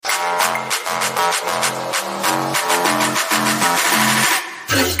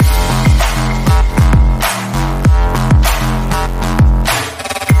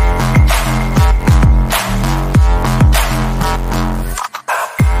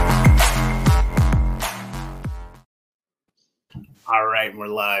right, we're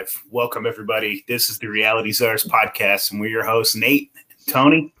live. Welcome, everybody. This is the Reality Czars podcast, and we're your hosts, Nate,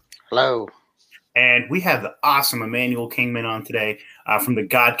 Tony. Hello. And we have the awesome Immanuel Kingman on today from the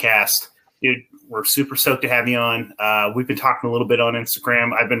Godcast. Dude, we're super stoked to have you on. We've been talking a little bit on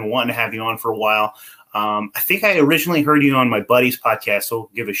Instagram. I've been wanting to have you on for a while. I think I originally heard you on my buddy's podcast, so we'll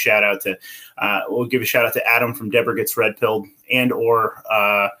give a shout out to Adam from Deborah Gets Red Pilled and or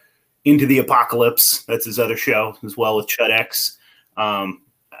Into the Apocalypse. That's his other show as well with Chud X. I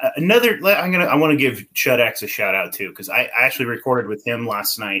want to give Chud X a shout out too, because I actually recorded with him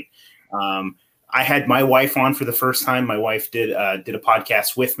last night. I had my wife on for the first time. My wife did a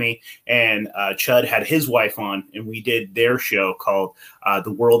podcast with me, and Chud had his wife on, and we did their show called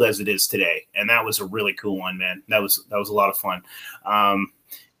 "The World as It Is Today," and that was a really cool one, man. That was a lot of fun.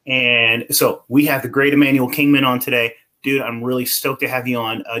 And so we have the great Immanuel Kingman on today. Dude, I'm really stoked to have you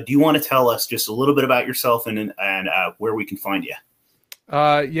on. Do you want to tell us just a little bit about yourself and where we can find you?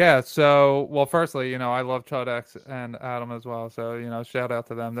 Yeah. So, well, firstly, I love Chud X and Adam as well. So, shout out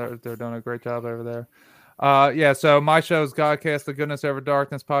to them. They're doing a great job over there. Yeah. So my show is Godcast, the Goodness Over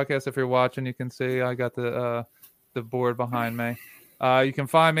Darkness podcast. If you're watching, you can see I got the board behind me. You can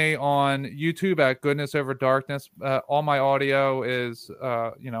find me on YouTube at Goodness Over Darkness. All my audio is,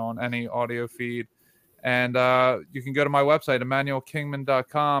 on any audio feed. And you can go to my website,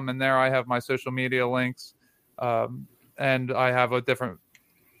 ImmanuelKingman.com, and there I have my social media links. And I have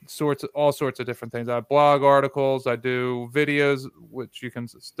all sorts of different things. I have blog articles. I do videos, which you can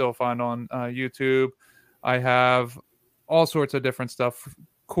still find on YouTube. I have all sorts of different stuff.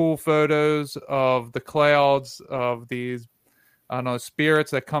 Cool photos of the clouds, of these, spirits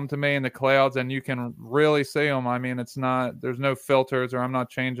that come to me in the clouds, and you can really see them. I mean, there's no filters, or I'm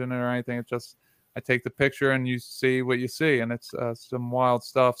not changing it or anything. It's just, I take the picture and you see what you see, and it's some wild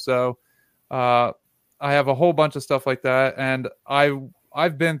stuff. So, I have a whole bunch of stuff like that, and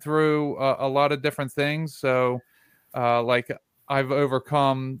I've been through a lot of different things. So, like I've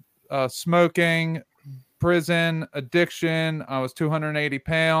overcome smoking, prison, addiction. I was 280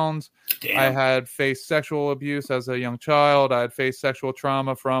 pounds. Damn. I had faced sexual abuse as a young child. I had faced sexual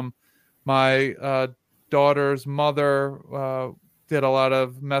trauma from my daughter's mother. Did a lot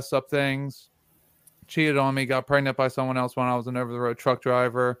of messed up things. Cheated on me. Got pregnant by someone else when I was an over-the-road truck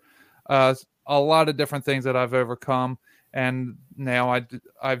driver. A lot of different things that I've overcome, and now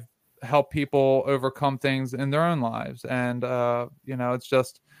I've helped people overcome things in their own lives, and it's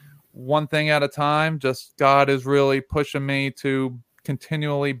just one thing at a time. Just God is really pushing me to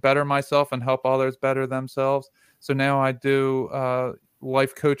continually better myself and help others better themselves. So now I do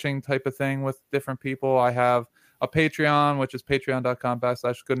life coaching type of thing with different people. I have a Patreon, which is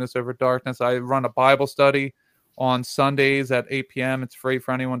patreon.com/Goodness Over Darkness. I run a Bible study on Sundays at 8 p.m. It's free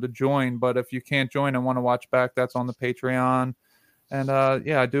for anyone to join, but if you can't join and want to watch back, that's on the Patreon. And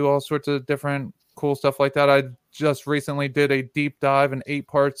I do all sorts of different cool stuff like that. I just recently did a deep dive, an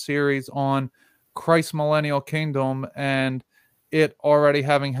 8-part series on Christ's millennial kingdom and it already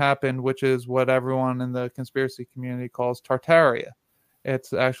having happened, which is what everyone in the conspiracy community calls Tartaria.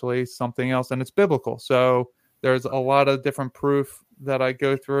 It's actually something else, and it's biblical. So there's a lot of different proof that I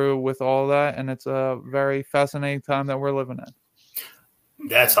go through with all that, and it's a very fascinating time that we're living in.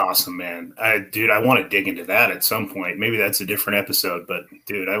 That's awesome, man. Dude, I want to dig into that at some point. Maybe that's a different episode, but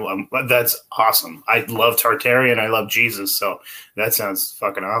dude, that's awesome. I love Tartaria and I love Jesus, so that sounds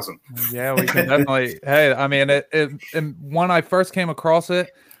fucking awesome. Yeah, we can definitely. Hey, I mean, when I first came across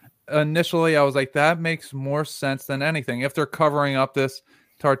it, initially I was like, that makes more sense than anything. If they're covering up this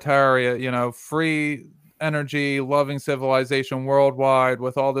Tartaria, free energy, loving civilization worldwide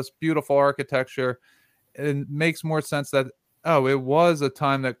with all this beautiful architecture, it makes more sense that, it was a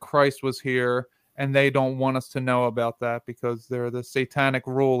time that Christ was here, and they don't want us to know about that because they're the satanic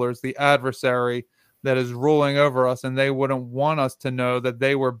rulers, the adversary that is ruling over us, and they wouldn't want us to know that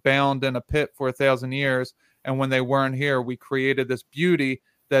they were bound in a pit for 1,000 years, and when they weren't here, we created this beauty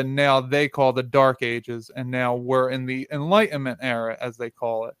that now they call the Dark Ages, and now we're in the Enlightenment era, as they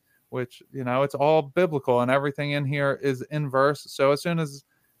call it, which, it's all biblical, and everything in here is in verse. So as soon as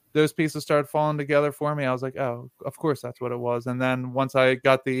those pieces started falling together for me, I was like, oh, of course that's what it was. And then once I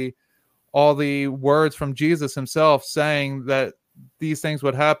got all the words from Jesus himself saying that these things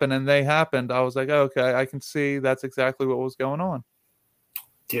would happen, and they happened, I was like, oh, okay, I can see that's exactly what was going on.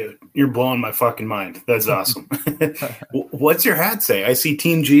 Dude, you're blowing my fucking mind. That's awesome. What's your hat say? I see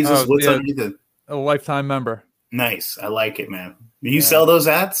Team Jesus. What's underneath it? A lifetime member. Nice. I like it, man. Do you sell those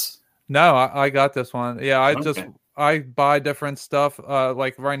hats? No, I got this one. Yeah, I buy different stuff.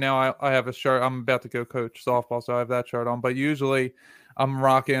 Like right now, I have a shirt. I'm about to go coach softball, so I have that shirt on. But usually, I'm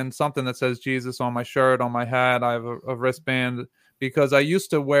rocking something that says Jesus on my shirt, on my hat. I have a wristband because I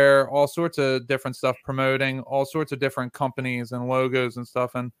used to wear all sorts of different stuff, promoting all sorts of different companies and logos and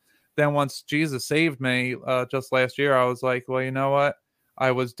stuff. And then once Jesus saved me just last year, I was like, well, you know what?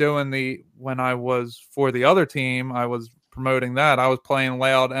 I was doing when I was for the other team, I was promoting that. I was playing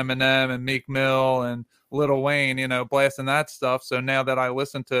loud Eminem and Meek Mill and Lil Wayne, blasting that stuff. So now that I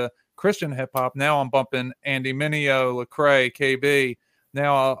listen to Christian hip hop, now I'm bumping Andy Mineo, Lecrae, KB.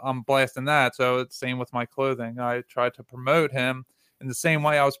 Now I'm blasting that. So it's the same with my clothing. I tried to promote him in the same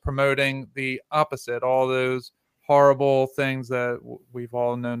way I was promoting the opposite, all those horrible things that we've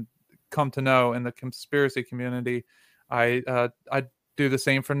all come to know in the conspiracy community. I do the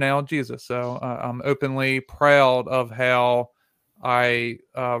same for now Jesus. So I'm openly proud of how I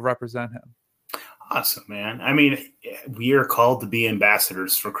represent him. Awesome, man. I mean, we are called to be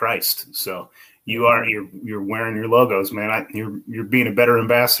ambassadors for Christ. So you're wearing your logos, man. You're being a better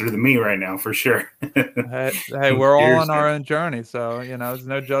ambassador than me right now, for sure. hey, we're all on our own journey. So, there's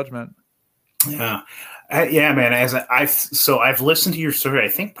no judgment. Yeah. Yeah, man. I've listened to your story, I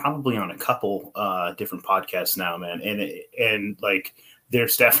think probably on a couple different podcasts now, man. And like,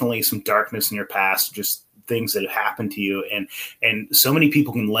 there's definitely some darkness in your past, just things that have happened to you. And so many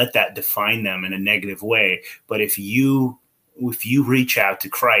people can let that define them in a negative way. But if you reach out to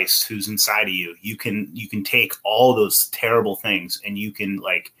Christ who's inside of you, you can take all those terrible things and you can,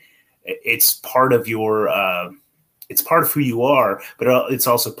 like, it's part of your, it's part of who you are, but it's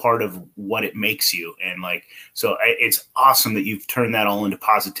also part of what it makes you. And like, so it's awesome that you've turned that all into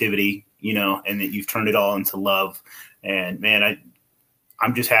positivity, and that you've turned it all into love. And man,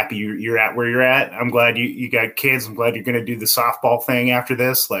 I'm just happy you're at where you're at. I'm glad you got kids. I'm glad you're going to do the softball thing after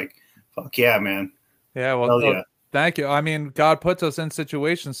this. Like, fuck yeah, man. Yeah. Well, thank you. I mean, God puts us in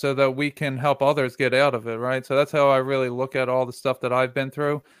situations so that we can help others get out of it. Right. So that's how I really look at all the stuff that I've been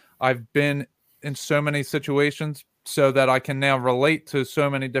through. I've been in so many situations so that I can now relate to so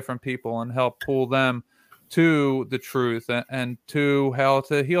many different people and help pull them to the truth and to how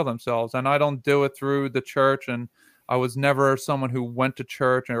to heal themselves. And I don't do it through the church. And I was never someone who went to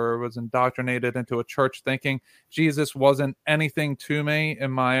church or was indoctrinated into a church thinking. Jesus wasn't anything to me in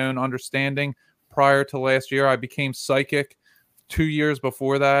my own understanding. Prior to last year, I became psychic 2 years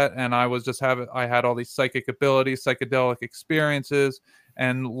before that. And I was I had all these psychic abilities, psychedelic experiences,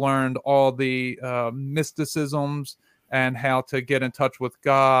 and learned all the mysticisms and how to get in touch with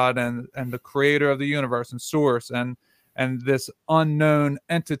God and the creator of the universe and source and this unknown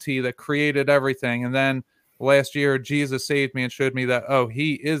entity that created everything. And then last year, Jesus saved me and showed me that,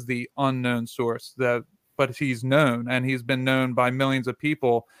 he is the unknown source, but he's known, and he's been known by millions of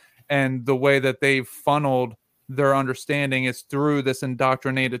people. And the way that they've funneled their understanding is through this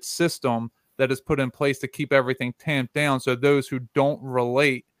indoctrinated system that is put in place to keep everything tamped down. So those who don't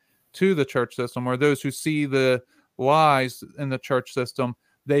relate to the church system, or those who see the lies in the church system,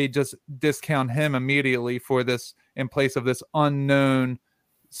 they just discount him immediately for this, in place of this unknown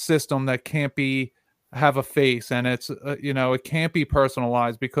system that can't have a face, and it's it can't be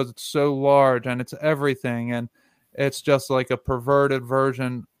personalized because it's so large and it's everything, and it's just like a perverted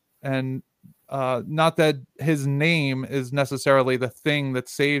version. And not that his name is necessarily the thing that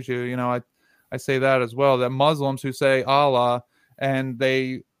saves you. I say that as well, that Muslims who say Allah and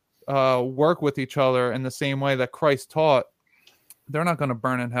they work with each other in the same way that Christ taught, they're not going to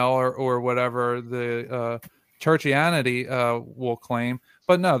burn in hell or whatever the churchianity will claim.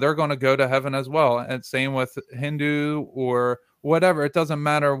 But no, they're going to go to heaven as well. And same with Hindu or whatever. It doesn't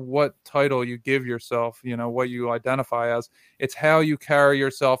matter what title you give yourself, what you identify as. It's how you carry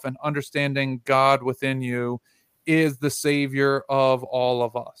yourself, and understanding God within you is the savior of all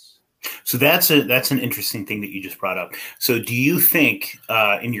of us. So that's an interesting thing that you just brought up. So do you think,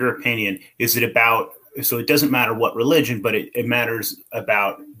 in your opinion, is it about, so it doesn't matter what religion, but it matters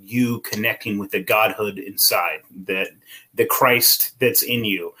about you connecting with the Godhood inside, that the Christ that's in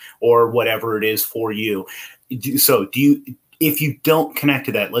you, or whatever it is for you. So if you don't connect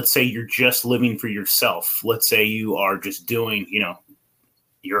to that, let's say you're just living for yourself. Let's say you are just doing,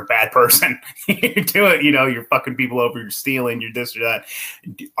 you're a bad person. You're doing, you're fucking people over, you're stealing, you're this or that.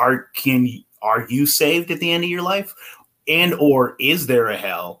 Are you saved at the end of your life? And, or is there a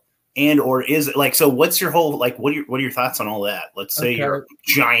hell? And, or is it like, so what's your whole, like, what are your thoughts on all that? Let's say you're a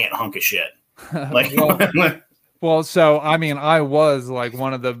giant hunk of shit. Like, well, so, I mean, I was like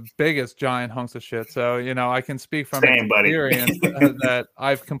one of the biggest giant hunks of shit. So, I can speak from experience that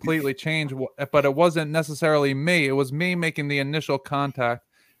I've completely changed, but it wasn't necessarily me. It was me making the initial contact.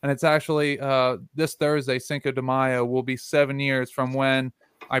 And it's actually this Thursday, Cinco de Mayo, will be 7 years from when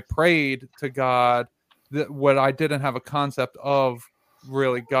I prayed to God what I didn't have a concept of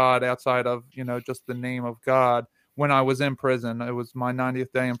really God outside of, just the name of God. when I was in prison. It was my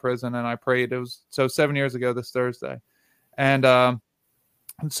 90th day in prison, and I prayed. It was 7 years ago this Thursday. And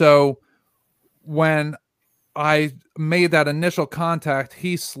so when I made that initial contact,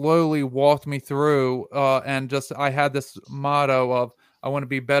 he slowly walked me through, and just I had this motto of, I want to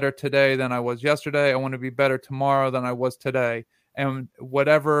be better today than I was yesterday. I want to be better tomorrow than I was today. And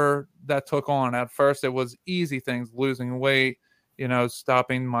whatever that took on, at first it was easy things, losing weight,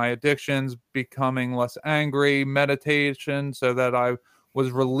 stopping my addictions, becoming less angry, meditation, so that I was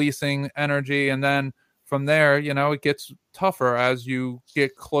releasing energy. And then from there, it gets tougher as you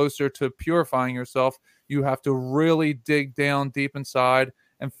get closer to purifying yourself. You have to really dig down deep inside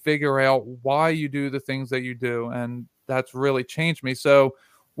and figure out why you do the things that you do. And that's really changed me. So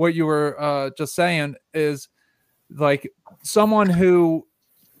what you were just saying is, like, someone who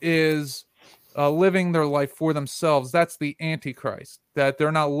is living their life for themselves, that's the Antichrist, that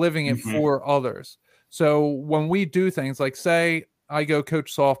they're not living it for others. So when we do things like, say, I go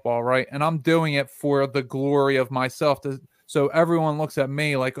coach softball, right? And I'm doing it for the glory of myself. So everyone looks at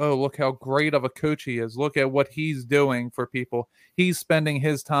me like, oh, look how great of a coach he is. Look at what he's doing for people. He's spending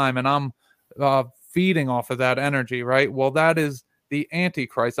his time, and I'm feeding off of that energy, right? Well, that is the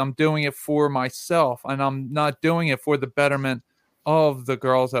Antichrist. I'm doing it for myself, and I'm not doing it for the betterment of the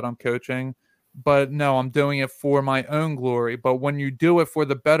girls that I'm coaching. But no, I'm doing it for my own glory. But when you do it for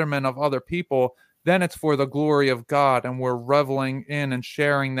the betterment of other people, then it's for the glory of God, and we're reveling in and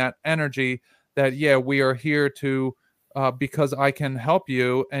sharing that energy that, yeah, we are here to because I can help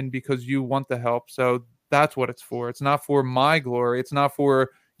you and because you want the help. So that's what it's for. It's not for my glory. It's not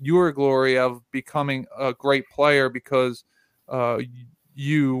for your glory of becoming a great player because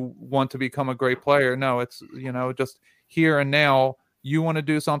you want to become a great player. No, it's, just here and now. You want to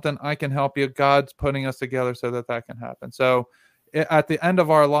do something, I can help you. God's putting us together so that can happen. So at the end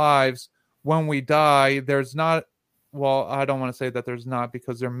of our lives, when we die, there's not, well, I don't want to say that there's not,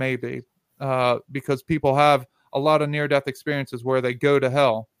 because there may be, because people have a lot of near-death experiences where they go to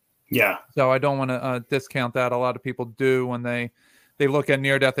hell. Yeah. So I don't want to discount that. A lot of people do when they look at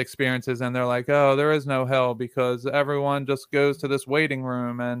near-death experiences and they're like, oh, there is no hell because everyone just goes to this waiting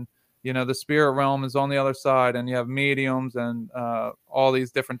room, and the spirit realm is on the other side, and you have mediums and all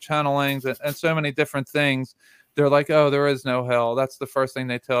these different channelings and so many different things. They're like, oh, there is no hell. That's the first thing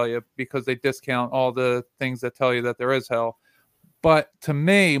they tell you, because they discount all the things that tell you that there is hell. But to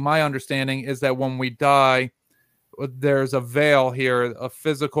me, my understanding is that when we die, there's a veil here, a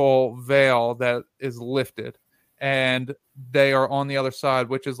physical veil that is lifted, and they are on the other side,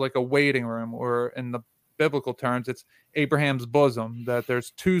 which is like a waiting room, or in the biblical terms, it's Abraham's bosom, that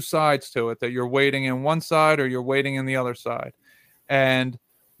there's two sides to it, that you're waiting in one side or you're waiting in the other side. And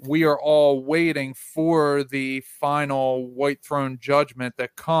we are all waiting for the final white throne judgment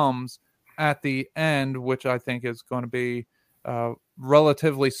that comes at the end, which I think is going to be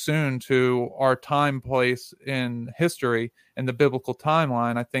relatively soon to our time place in history, in the biblical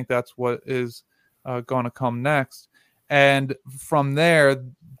timeline. I think that's what is going to come next. And from there,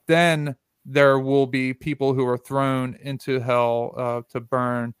 then there will be people who are thrown into hell to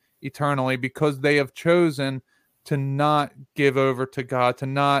burn eternally, because they have chosen to not give over to God, to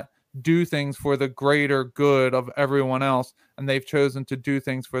not do things for the greater good of everyone else. And they've chosen to do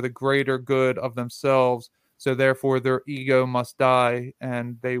things for the greater good of themselves. So therefore their ego must die,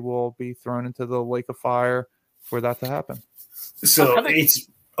 and they will be thrown into the lake of fire for that to happen. So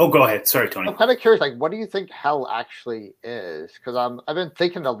go ahead. Sorry, Tony. I'm kind of curious, like, what do you think hell actually is? Because I've been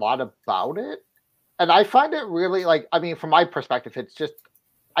thinking a lot about it, and I find it really, like, I mean, from my perspective, it's just,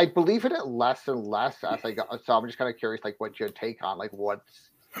 I believe in it less and less as I go. So I'm just kind of curious, like, what your take on, like, what's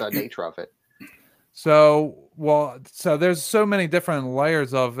the nature of it? So there's so many different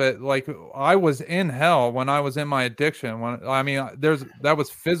layers of it. Like, I was in hell when I was in my addiction. That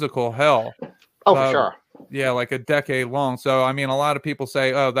was physical hell. Oh, for sure. Yeah, like a decade long. So, I mean, a lot of people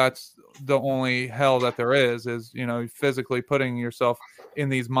say, oh, that's the only hell that there is physically putting yourself in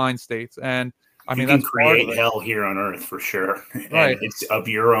these mind states. And I mean, you can create hell here on earth for sure. Right. And it's of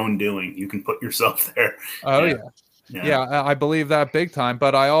your own doing. You can put yourself there. Oh, yeah. I believe that big time.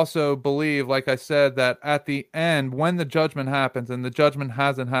 But I also believe, like I said, that at the end, when the judgment happens, and the judgment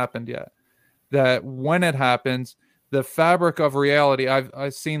hasn't happened yet, that when it happens, the fabric of reality,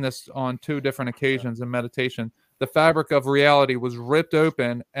 I've seen this on 2 different occasions in meditation. The fabric of reality was ripped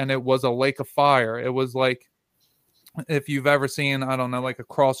open, and it was a lake of fire. It was like, if you've ever seen, I don't know, like a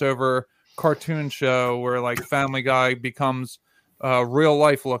crossover cartoon show where like Family Guy becomes real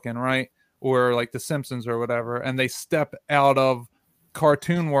life looking, right? Or like The Simpsons or whatever, and they step out of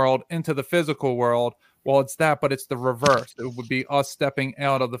cartoon world into the physical world. Well, it's that, but it's the reverse. It would be us stepping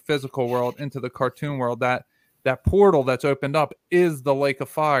out of the physical world into the cartoon world. That that portal that's opened up is the lake of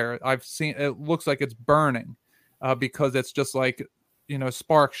fire. I've seen it looks like it's burning because it's just like,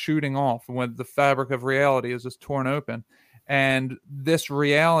 sparks shooting off when the fabric of reality is just torn open. And this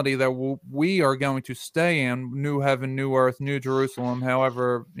reality that we are going to stay in, new heaven, new earth, new Jerusalem,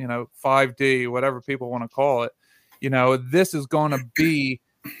 however, 5D, whatever people want to call it, this is going to be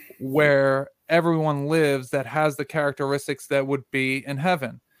where everyone lives that has the characteristics that would be in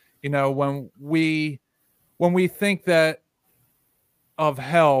heaven. When we think that of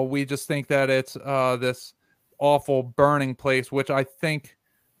hell, we just think that it's this awful burning place, which I think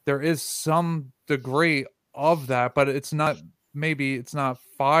there is some degree of that, but it's not, maybe it's not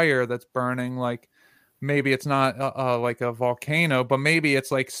fire that's burning, like maybe it's not like a volcano, but maybe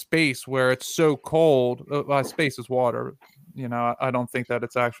it's like space where it's so cold. Space is water, I don't think that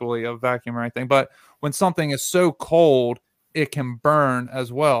it's actually a vacuum or anything, but when something is so cold, it can burn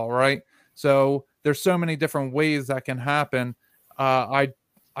as well, right? So there's so many different ways that can happen.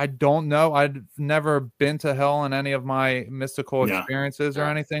 I don't know. I've never been to hell in any of my mystical experiences or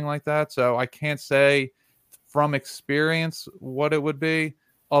anything like that, so I can't say from experience what it would be,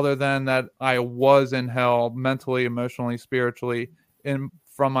 other than that I was in hell mentally, emotionally, spiritually,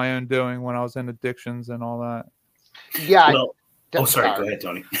 from my own doing when I was in addictions and all that. Yeah. Go ahead,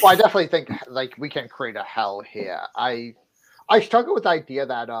 Tony. Well, I definitely think like we can create a hell here. I struggle with the idea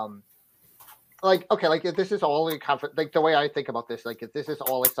that like, okay, like if this is all in comfort, like the way I think about this, like if this is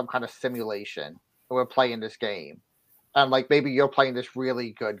all like some kind of simulation and we're playing this game, and like maybe you're playing this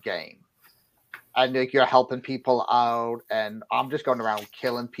really good game, and like you're helping people out, and I'm just going around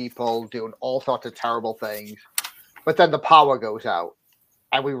killing people, doing all sorts of terrible things, but then the power goes out,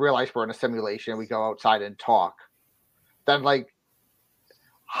 and we realize we're in a simulation, and we go outside and talk. Then like,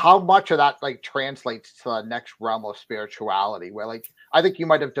 how much of that like translates to the next realm of spirituality, where like I think you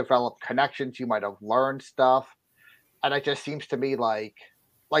might have developed connections, you might have learned stuff, and it just seems to me like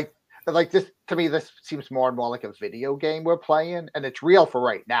this, to me this seems more and more like a video game we're playing, and it's real for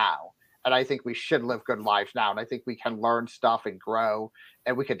right now. And I think we should live good lives now. And I think we can learn stuff and grow,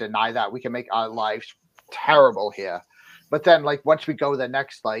 and we can deny that. We can make our lives terrible here. But then like once we go the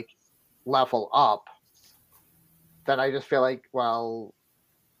next like level up, then I just feel like, well,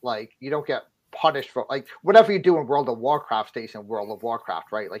 like you don't get punished for like whatever you do in World of Warcraft stays in World of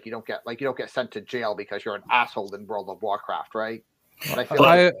Warcraft, right? Like you don't get sent to jail because you're an asshole in World of Warcraft, right? But I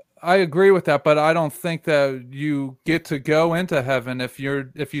feel I agree with that, but I don't think that you get to go into heaven if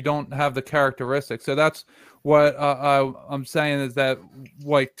you don't have the characteristics. So that's what I'm saying, is that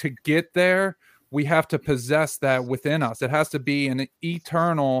like to get there, we have to possess that within us. It has to be an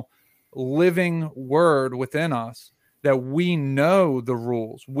eternal living word within us, that we know the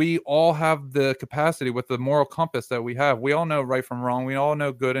rules. We all have the capacity with the moral compass that we have. We all know right from wrong. We all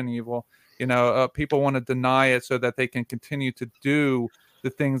know good and evil. People want to deny it so that they can continue to do the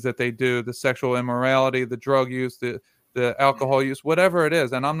things that they do, the sexual immorality, the drug use, the alcohol use, whatever it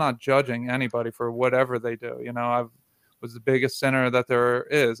is. And I'm not judging anybody for whatever they do. I was the biggest sinner that there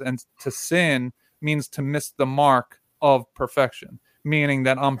is. And to sin means to miss the mark of perfection, meaning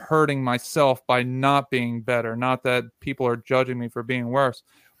that I'm hurting myself by not being better, not that people are judging me for being worse.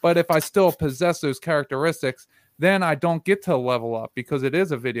 But if I still possess those characteristics, then I don't get to level up, because it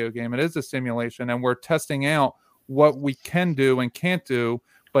is a video game. It is a simulation, and we're testing out what we can do and can't do.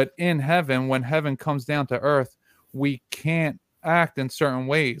 But in heaven, when heaven comes down to earth, we can't act in certain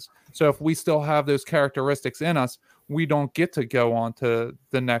ways. So if we still have those characteristics in us, we don't get to go on to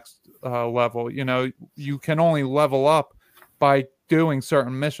the next level. You can only level up by doing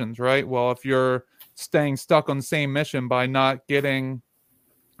certain missions, right? Well, if you're staying stuck on the same mission by not getting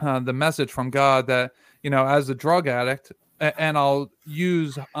the message from God that, as a drug addict, and I'll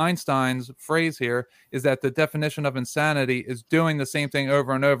use Einstein's phrase here, is that the definition of insanity is doing the same thing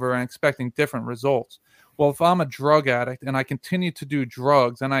over and over and expecting different results. Well, if I'm a drug addict and I continue to do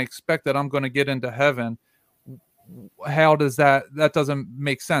drugs and I expect that I'm going to get into heaven, how does that doesn't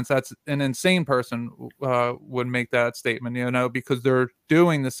make sense. That's an insane person would make that statement, because they're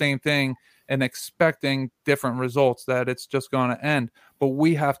doing the same thing and expecting different results, that it's just going to end. But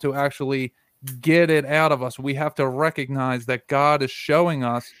we have to actually get it out of us. We have to recognize that God is showing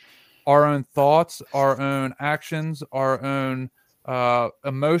us our own thoughts, our own actions, our own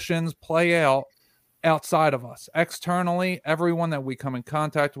emotions play out outside of us. Externally, everyone that we come in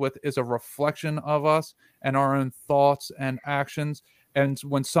contact with is a reflection of us and our own thoughts and actions. And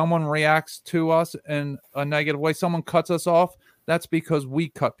when someone reacts to us in a negative way, someone cuts us off, that's because we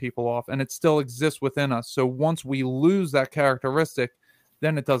cut people off, and it still exists within us. So once we lose that characteristic,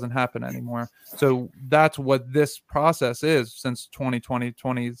 then it doesn't happen anymore. So that's what this process is since 2020,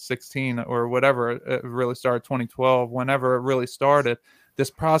 2016, or whatever. It really started 2012, whenever it really started.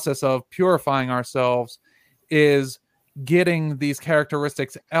 This process of purifying ourselves is getting these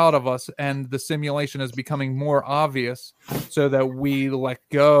characteristics out of us, and the simulation is becoming more obvious so that we let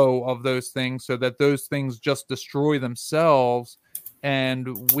go of those things, so that those things just destroy themselves,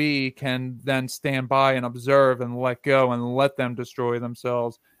 and we can then stand by and observe and let go and let them destroy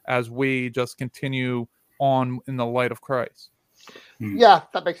themselves as we just continue on in the light of Christ. Yeah,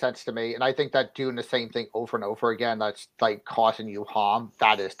 that makes sense to me. And I think that doing the same thing over and over again, that's like causing you harm,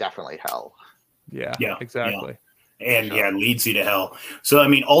 that is definitely hell. Yeah, exactly. And it leads you to hell. So, I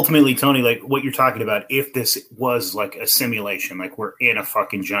mean, ultimately, Tony, like what you're talking about, if this was like a simulation, like we're in a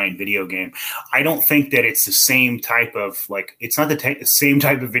fucking giant video game, I don't think that it's the same type of, like, it's not the same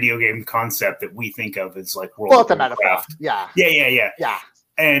type of video game concept that we think of as like World of Warcraft. Yeah.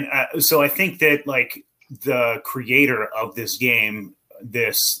 And so I think that like the creator of this game,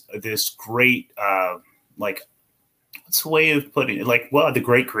 this great, like, what's the way of putting it? Like, well, the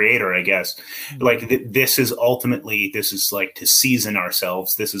great creator, I guess. Like, this is like to season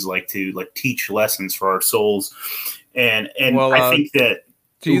ourselves. This is like to like teach lessons for our souls. And I think that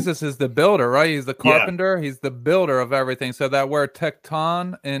Jesus is the builder, right? He's the carpenter. Yeah. He's the builder of everything. So that word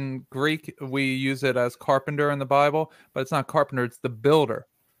tekton in Greek, we use it as carpenter in the Bible, but it's not carpenter, it's the builder.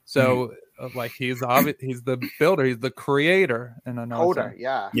 So like he's the builder, he's the creator in another sense.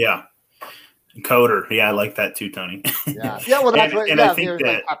 Yeah. Coder, I like that too, Tony. Yeah. Well, that's what. I think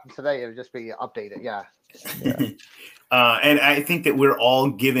that happened today. It'll just be updated. Yeah. And I think that we're all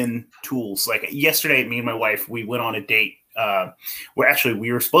given tools. Like yesterday, me and my wife, we went on a date. Where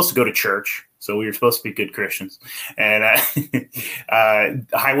we were supposed to go to church, so we were supposed to be good Christians. And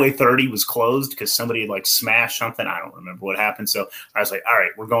Highway 30 was closed because somebody had like smashed something. I don't remember what happened. So I was like, all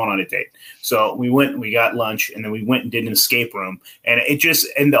right, we're going on a date. So we went and we got lunch, and then we went and did an escape room. And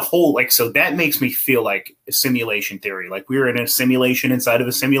the whole, like, so that makes me feel like a simulation theory. Like we were in a simulation inside of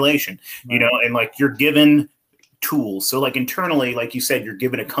a simulation, you know, and like you're given tools. So like internally, like you said, you're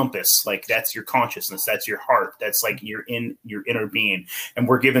given a compass, like that's your consciousness, that's your heart, that's like your inner being. And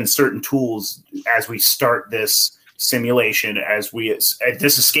we're given certain tools as we start this simulation, at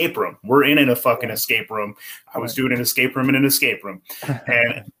this escape room. We're in a fucking escape room. I was doing an escape room in an escape room.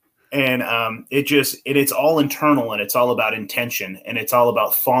 And it's all internal, and it's all about intention, and it's all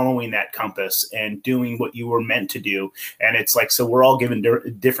about following that compass and doing what you were meant to do. And it's like, so we're all given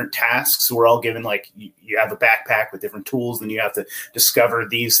different tasks. We're all given, like, you have a backpack with different tools, and you have to discover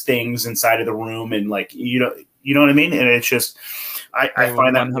these things inside of the room. And like, you know what I mean? And it's just, I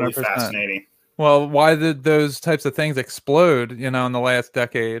find that 100%. Really fascinating. Well, why did those types of things explode, in the last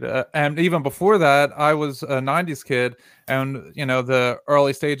decade? And even before that, I was a 90s kid, and, the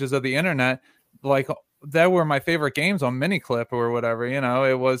early stages of the internet, like, that were my favorite games on Miniclip or whatever.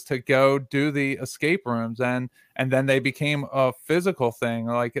 It was to go do the escape rooms, and then they became a physical thing.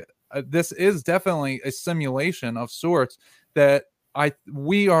 Like, this is definitely a simulation of sorts that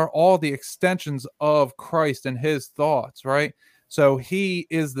we are all the extensions of Christ and his thoughts, right? So he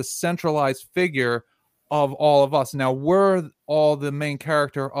is the centralized figure of all of us. Now, we're all the main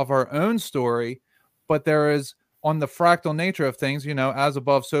character of our own story, but there is, on the fractal nature of things, as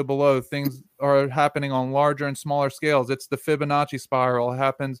above, so below, things are happening on larger and smaller scales. It's the Fibonacci spiral. It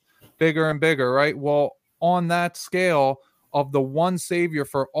happens bigger and bigger, right? Well, on that scale of the one savior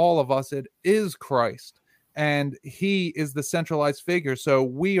for all of us, it is Christ, and he is the centralized figure. So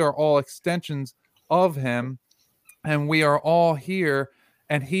we are all extensions of him. And we are all here,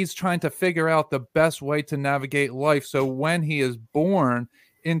 and he's trying to figure out the best way to navigate life. So when he is born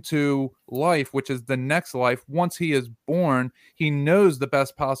into life, which is the next life, once he is born, he knows the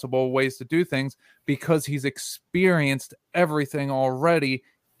best possible ways to do things because he's experienced everything already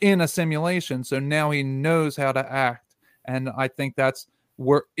in a simulation. So now he knows how to act. And I think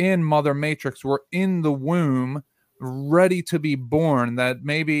we're in Mother Matrix. We're in the womb, ready to be born, that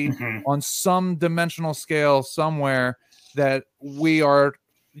maybe on some dimensional scale somewhere that we are,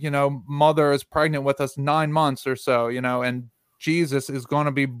 mother is pregnant with us 9 months or so, and Jesus is going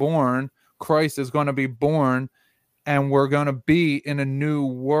to be born, Christ is going to be born, and we're going to be in a new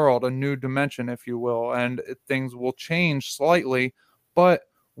world, a new dimension, if you will, and things will change slightly, but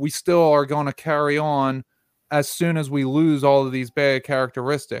we still are going to carry on as soon as we lose all of these bad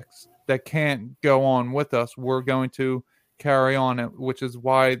characteristics that can't go on with us. We're going to carry on, which is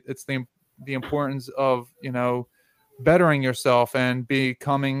why it's the importance of, bettering yourself and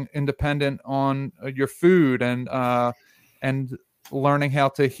becoming independent on your food, and learning how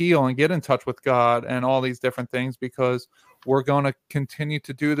to heal and get in touch with God and all these different things, because we're going to continue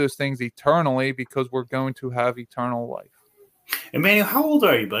to do those things eternally because we're going to have eternal life. Emmanuel, how old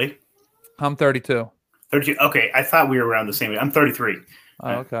are you, buddy? I'm 32. 32. Okay, I thought we were around the same age. I'm 33.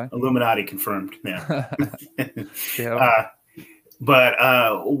 Oh, okay. Illuminati confirmed. Yeah. Yeah. But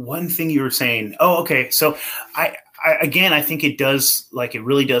one thing you were saying. Oh, okay. So I think it does, like, it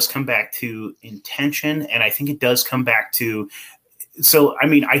really does come back to intention, and I think it does come back to. So, I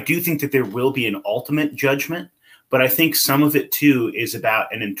mean, I do think that there will be an ultimate judgment, but I think some of it too is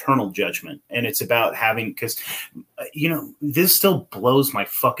about an internal judgment, and it's about having, because, this still blows my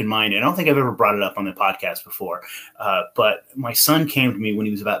fucking mind. And I don't think I've ever brought it up on the podcast before. But my son came to me when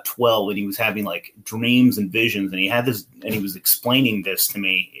he was about 12, and he was having like dreams and visions, and he had this, and he was explaining this to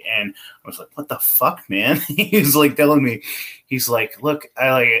me, and I was like, "What the fuck, man?" He was like telling me, he's like, "Look,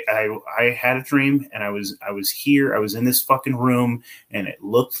 I had a dream, and I was here, I was in this fucking room, and it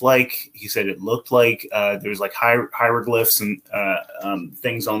looked like," he said, "it looked like there was like hieroglyphs and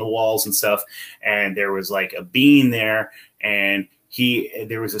things on the walls and stuff, and there was like a being there, and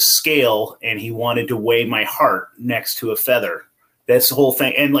there was a scale, and he wanted to weigh my heart next to a feather." That's the whole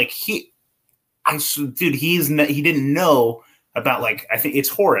thing. And like he didn't know about, like, I think it's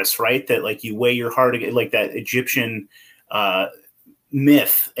Horus, right? That like you weigh your heart, like that Egyptian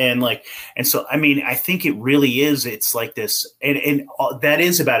myth. And so, I mean, I think it really is, it's like this, and that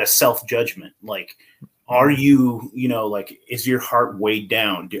is about a self-judgment. Like, are you, like, is your heart weighed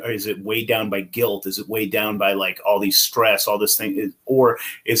down? Or is it weighed down by guilt? Is it weighed down by like all these stress, all this thing? Or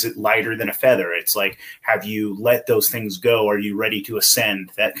is it lighter than a feather? It's like, have you let those things go? Are you ready to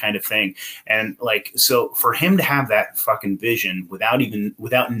ascend? That kind of thing. And like, so for him to have that fucking vision without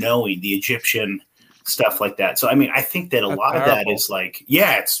knowing the Egyptian stuff like that. So, I mean, I think that a lot of that is like,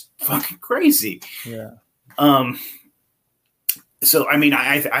 yeah, it's fucking crazy. Yeah. So, I mean,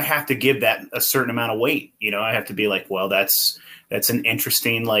 I have to give that a certain amount of weight. I have to be like, well, that's an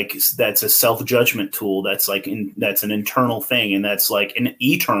interesting, like, that's a self-judgment tool. That's like, that's an internal thing. And that's like an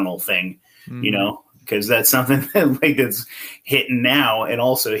eternal thing, because that's something that, like, that's hitting now and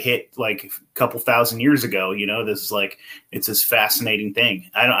also hit like a couple thousand years ago. This is like, it's this fascinating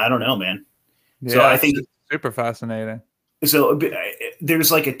thing. I don't know, man. Yeah, so I think super fascinating. So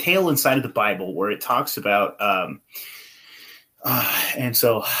there's like a tale inside of the Bible where it talks about, and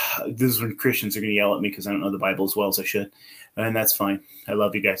so this is when Christians are going to yell at me because I don't know the Bible as well as I should. And that's fine. I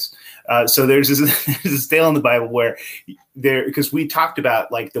love you guys. So there's this tale in the Bible where because we talked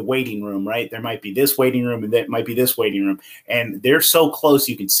about like the waiting room, right? There might be this waiting room and that might be this waiting room. And they're so close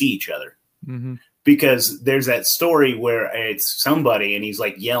you can see each other. Mm-hmm. Because there's that story where it's somebody and he's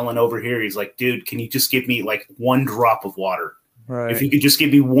like yelling over here. He's like, "Dude, can you just give me like one drop of water? Right. If you could just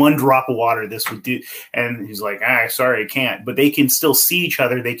give me one drop of water, this would do." And he's like, "Sorry, I can't." But they can still see each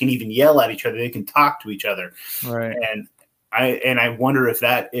other. They can even yell at each other. They can talk to each other. Right. And I wonder if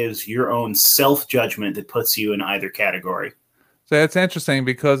that is your own self-judgment that puts you in either category. So that's interesting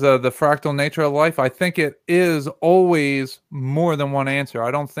because of the fractal nature of life. I think it is always more than one answer. I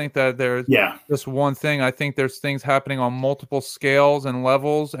don't think that there's just one thing. I think there's things happening on multiple scales and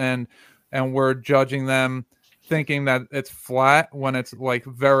levels, and we're judging them thinking that it's flat when it's like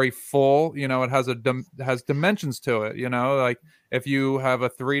very full. It has dimensions to it. Like if you have a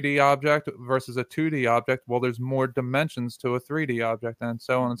 3D object versus a 2D object, well, there's more dimensions to a 3D object, and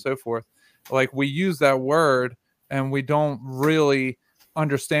so on and so forth. Like we use that word and we don't really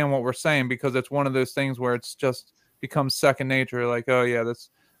understand what we're saying because it's one of those things where it's just becomes second nature. Like, oh yeah, that's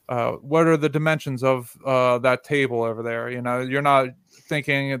what are the dimensions of that table over there? You're not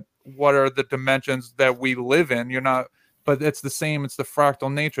thinking what are the dimensions that we live in. You're not, but it's the same. It's the fractal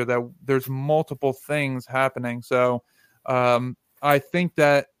nature that there's multiple things happening. So I think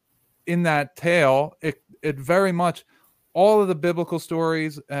that in that tale, it very much, all of the biblical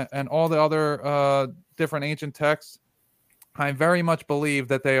stories and all the other different ancient texts, I very much believe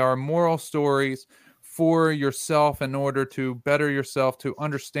that they are moral stories for yourself in order to better yourself, to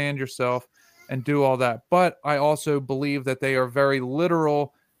understand yourself and do all that. But I also believe that they are very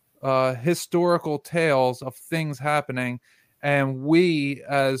literal historical tales of things happening. And we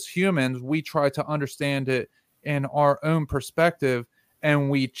as humans, we try to understand it in our own perspective, and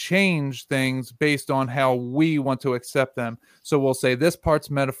we change things based on how we want to accept them. So we'll say this part's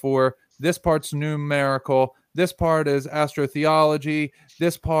metaphor, this part's numerical, this part is astrotheology,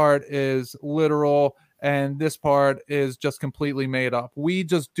 this part is literal, and this part is just completely made up. We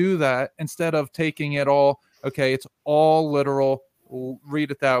just do that instead of taking it all, okay, it's all literal,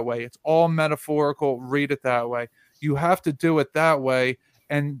 read it that way. It's all metaphorical, read it that way. You have to do it that way,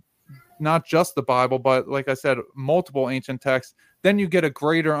 and not just the Bible, but like I said, multiple ancient texts. then you get a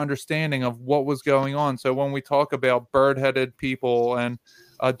greater understanding of what was going on. So when we talk about bird-headed people and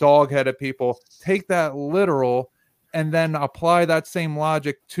dog-headed people, take that literal and then apply that same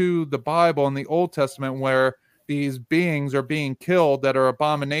logic to the Bible and the Old Testament, where these beings are being killed that are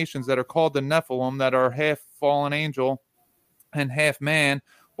abominations, that are called the Nephilim, that are half fallen angel and half man.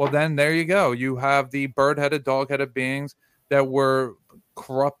 Well, then there you go. You have the bird-headed, dog-headed beings that were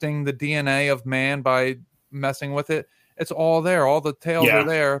corrupting the DNA of man by messing with it. It's all there. All the tales are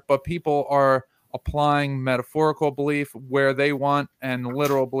there, but people are applying metaphorical belief where they want and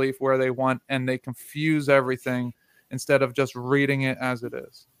literal belief where they want, and they confuse everything instead of just reading it as it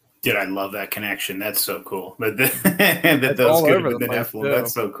is. Dude, I love that connection. That's so cool. That those could have been the Nephilim.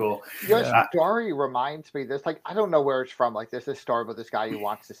 That's so cool. Your story reminds me this, like, I don't know where it's from. Like, there's this story about this guy who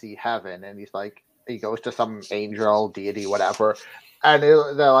wants to see heaven, and he's like, he goes to some angel, deity, whatever, and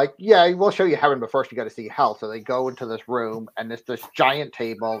they're like, yeah, we'll show you heaven, but first you got to see hell. So they go into this room, and there's this giant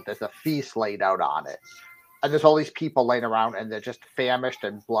table. There's a feast laid out on it. And there's all these people laying around, and they're just famished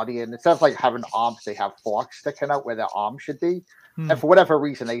and bloody. And instead of like having arms, they have forks sticking out where their arms should be. And for whatever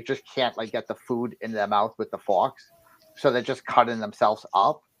reason, they just can't like get the food in their mouth with the forks. So they're just cutting themselves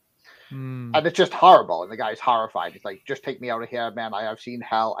up. And it's just horrible. And the guy's horrified. He's like, just take me out of here, man. I have seen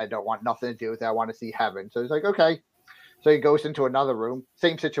hell. I don't want nothing to do with it. I want to see heaven. So he's like, okay. So he goes into another room.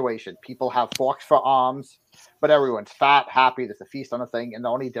 Same situation. People have forks for arms, but everyone's fat, happy. There's a feast on a thing. And the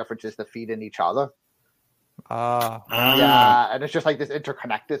only difference is they're feeding each other. Yeah, and it's just like this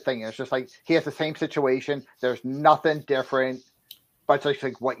interconnected thing. It's just like he has the same situation. There's nothing different, but it's just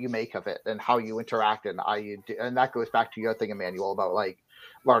like what you make of it and how you interact and how you do. And that goes back to your thing, Immanuel, about like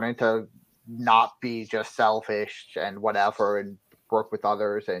learning to not be just selfish and whatever, and work with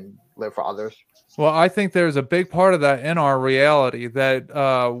others and live for others. Well, I think there's a big part of that in our reality,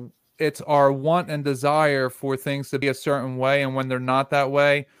 that it's our want and desire for things to be a certain way, and when they're not that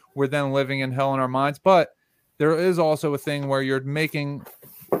way, we're then living in hell in our minds. But there is also a thing where you're making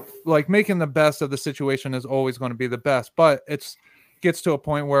the best of the situation is always going to be the best. But it's gets to a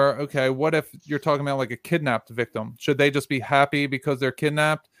point where, okay, what if you're talking about like a kidnapped victim? Should they just be happy because they're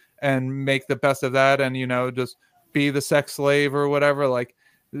kidnapped and make the best of that and, just be the sex slave or whatever? Like,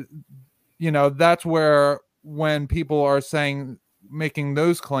 that's where when people are making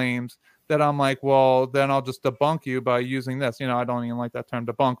those claims, that I'm like, well, then I'll just debunk you by using this. I don't even like that term,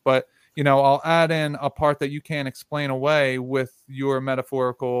 debunk, but I'll add in a part that you can't explain away with your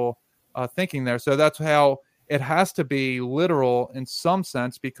metaphorical thinking there. So that's how it has to be literal in some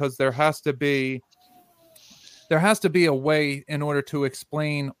sense, because there has to be a way in order to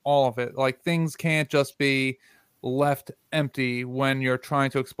explain all of it. Like, things can't just be left empty when you're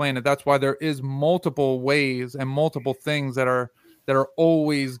trying to explain it. That's why there is multiple ways and multiple things that are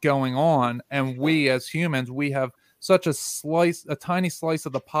always going on. And we as humans, we have such a tiny slice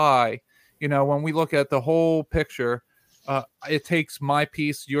of the pie. When we look at the whole picture, it takes my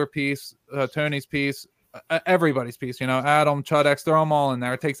piece, your piece, Tony's piece, everybody's piece, Adam, Chudex, throw them all in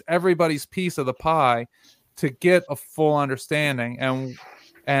there. It takes everybody's piece of the pie to get a full understanding.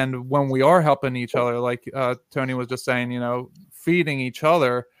 And when we are helping each other, like Tony was just saying, feeding each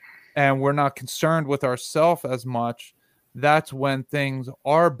other, and we're not concerned with ourselves as much, that's when things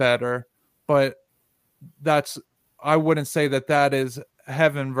are better. But I wouldn't say that is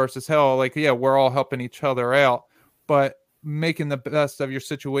heaven versus hell. Like, yeah, we're all helping each other out, but making the best of your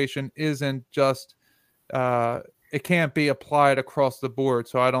situation isn't just, it can't be applied across the board.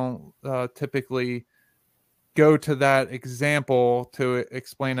 So I don't typically go to that example to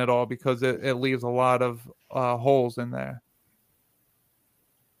explain it all, because it leaves a lot of holes in there.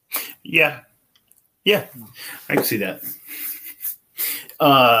 Yeah, I can see that.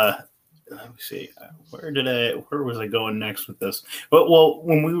 Let me see. Where was I going next with this? Well,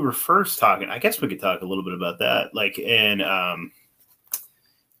 when we were first talking, I guess we could talk a little bit about that. Like,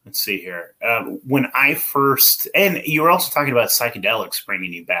 let's see here. When I first, and you were also talking about psychedelics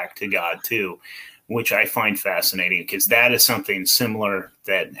bringing you back to God too, which I find fascinating, because that is something similar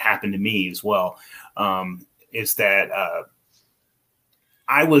that happened to me as well. Is that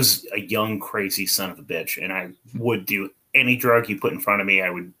I was a young, crazy son of a bitch, and I would do any drug you put in front of me. I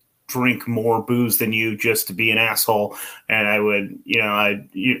would drink more booze than you just to be an asshole. And I would, I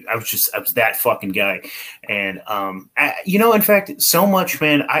was that fucking guy. And, in fact, so much,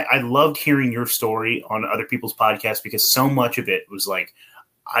 man, I loved hearing your story on other people's podcasts, because so much of it was like,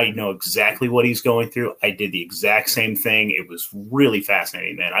 I know exactly what he's going through. I did the exact same thing. It was really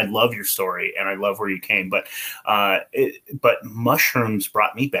fascinating, man. I love your story and I love where you came, but mushrooms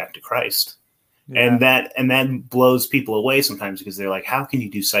brought me back to Christ. Yeah. And that blows people away sometimes, because they're like, how can you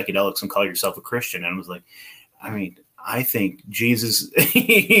do psychedelics and call yourself a Christian? And I was like, I mean, I think Jesus,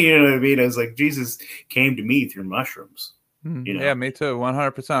 you know what I mean? I was like, Jesus came to me through mushrooms. You know? Yeah, me too.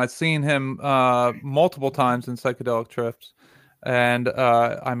 100%. I've seen him multiple times in psychedelic trips. And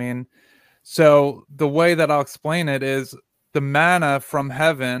I mean, so the way that I'll explain it is the manna from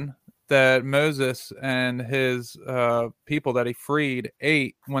heaven that Moses and his people that he freed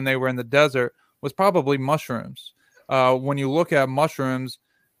ate when they were in the desert was probably mushrooms. When you look at mushrooms,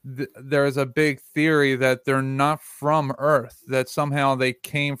 there's a big theory that they're not from Earth, that somehow they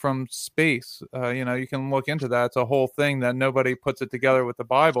came from space. You can look into that. It's a whole thing that nobody puts it together with the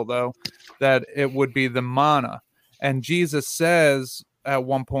Bible, though, that it would be the manna. And Jesus says at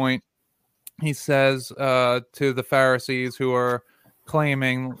one point, he says to the Pharisees who are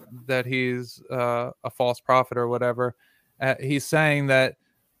claiming that he's a false prophet or whatever, he's saying that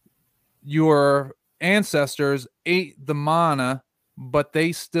your ancestors ate the manna, but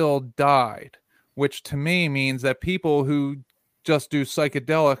they still died, which to me means that people who just do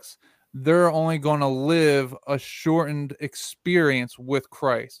psychedelics, they're only going to live a shortened experience with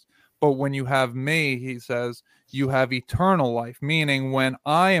Christ. But when you have me, he says, you have eternal life, meaning when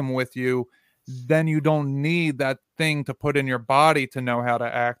I am with you, then you don't need that thing to put in your body to know how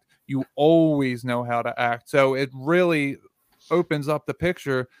to act. You always know how to act. So it really opens up the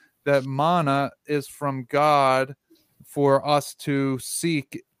picture that manna is from God for us to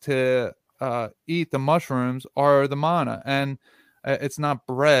seek to eat. The mushrooms are the manna, and it's not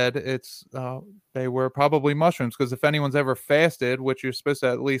bread. It's they were probably mushrooms, because if anyone's ever fasted, which you're supposed to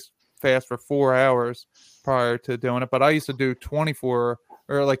at least fast for 4 hours prior to doing it, but I used to do 24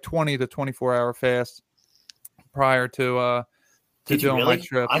 or like 20 to 24-hour fast prior to Did you doing my really?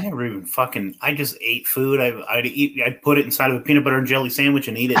 trips. I never even I just ate food. I'd put it inside of a peanut butter and jelly sandwich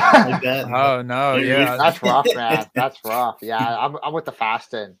and eat it like that. Oh no, yeah, That's rough, man. That's rough. Yeah, I'm with the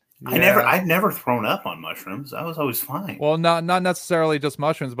fasting. yeah. I've never thrown up on mushrooms. I was always fine. Well, not necessarily just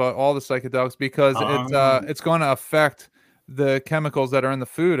mushrooms, but all the psychedelics, because it's going to affect the chemicals that are in the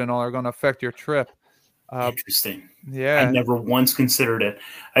food, and all are going to affect your trip. Interesting. Yeah. I never once considered it.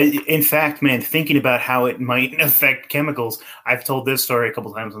 In fact, man, thinking about how it might affect chemicals, I've told this story a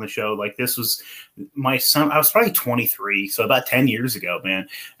couple times on the show. Like, this was my son. I was probably 23, so about 10 years ago, man.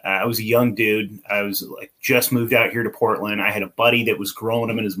 I was a young dude. I was like just moved out here to Portland. I had a buddy that was growing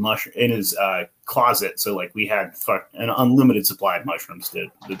them in his closet. So like we had an unlimited supply of mushrooms,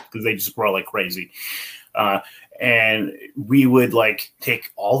 dude, because they just grow like crazy. And we would like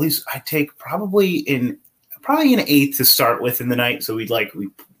take all these. I take probably an eighth to start with in the night. So we'd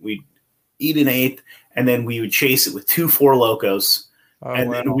eat an eighth, and then we would chase it with 2 4 Locos.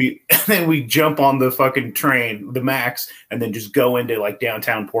 Then we jump on the fucking train, the Max, and then just go into like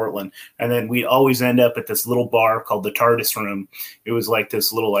downtown Portland. And then we'd always end up at this little bar called the TARDIS Room. It was like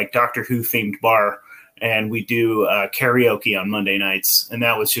this little like Doctor Who themed bar. And we do karaoke on Monday nights. And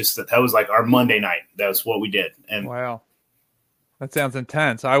that was like our Monday night. That was what we did. And wow. That sounds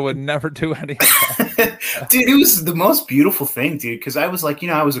intense. I would never do any of that. Dude, it was the most beautiful thing, dude. Because I was like,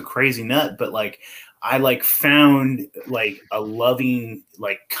 I was a crazy nut, but like I like found like a loving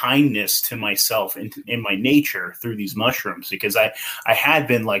like kindness to myself in my nature through these mushrooms, because I had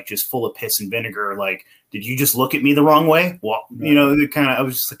been like just full of piss and vinegar. Like, did you just look at me the wrong way? Well, I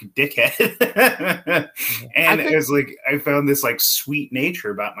was just like a dickhead. And it was like, I found this like sweet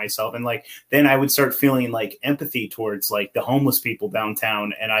nature about myself. And like, then I would start feeling like empathy towards like the homeless people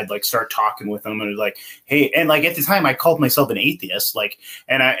downtown. And I'd like start talking with them, and it was like, hey, and like at the time I called myself an atheist, like,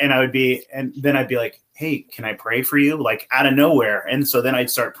 and then I'd be like, hey, can I pray for you? Like out of nowhere. And so then I'd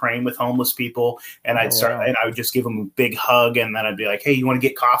start praying with homeless people, and and I would just give them a big hug. And then I'd be like, hey, you want to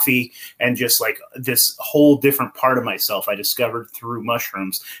get coffee? And just like this whole different part of myself I discovered through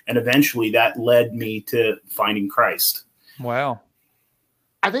mushrooms. And eventually that led me to finding Christ. Wow.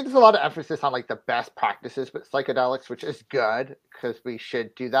 I think there's a lot of emphasis on like the best practices with psychedelics, which is good because we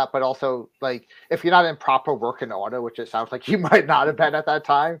should do that. But also, like, if you're not in proper working order, which it sounds like you might not have been at that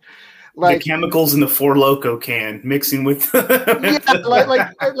time, like the chemicals in the 4 Loco can mixing with like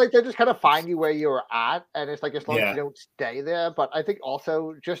they just kind of find you where you're at, and it's like as long as you don't stay there. But I think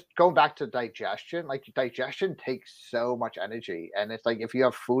also just going back to digestion, like digestion takes so much energy, and it's like if you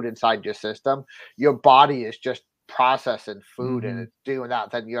have food inside your system, your body is just processing food and it's doing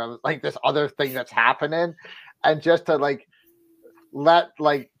that. Then you have like this other thing that's happening, and just to like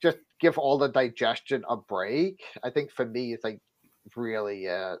just give all the digestion a break. I think for me, it's like really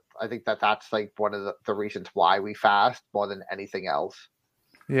I think that's like one of the reasons why we fast more than anything else.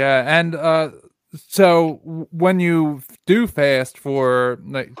 Yeah, and So when you do fast for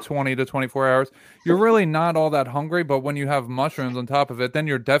like 20 to 24 hours, you're really not all that hungry. But when you have mushrooms on top of it, then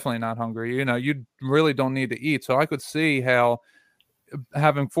you're definitely not hungry. You really don't need to eat. So I could see how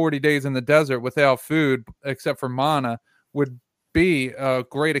having 40 days in the desert without food except for manna would be a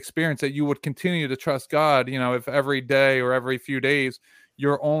great experience that you would continue to trust God. If every day or every few days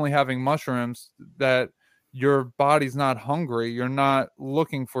you're only having mushrooms, that your body's not hungry, you're not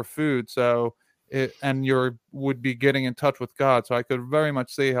looking for food. So and you would be getting in touch with God. So I could very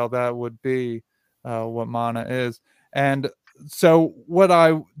much see how that would be what mana is. And so what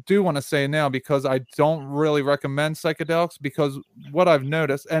I do want to say now, because I don't really recommend psychedelics, because what I've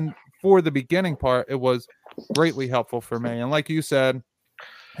noticed, and for the beginning part, it was greatly helpful for me. And like you said,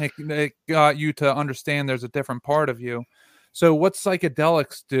 it got you to understand there's a different part of you. So what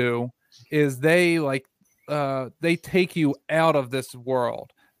psychedelics do is they take you out of this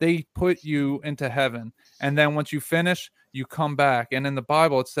world. They put you into heaven. And then once you finish, you come back. And in the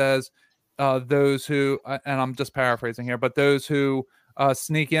Bible, it says, those who, and I'm just paraphrasing here, but those who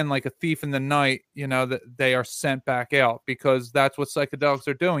sneak in like a thief in the night, that they are sent back out, because that's what psychedelics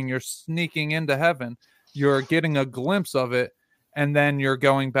are doing. You're sneaking into heaven. You're getting a glimpse of it, and then you're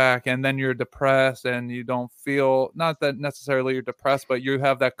going back, and then you're depressed, and you don't feel, not that necessarily you're depressed, but you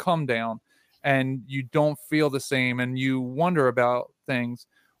have that come down, and you don't feel the same, and you wonder about things.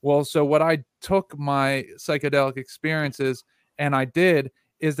 Well, so what I took my psychedelic experiences and I did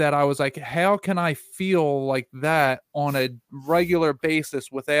is that I was like, how can I feel like that on a regular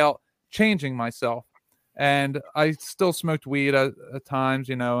basis without changing myself? And I still smoked weed at times,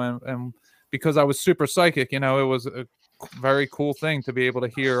 and because I was super psychic, it was a very cool thing to be able to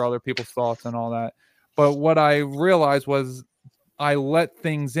hear other people's thoughts and all that. But what I realized was I let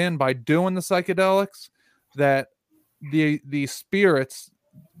things in by doing the psychedelics, that the spirits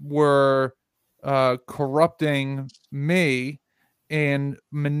were corrupting me and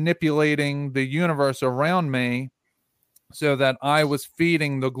manipulating the universe around me, so that I was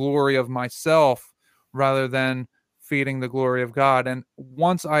feeding the glory of myself rather than feeding the glory of God. And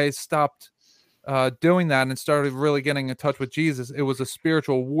once I stopped doing that and started really getting in touch with Jesus, it was a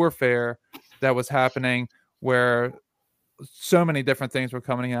spiritual warfare that was happening, where so many different things were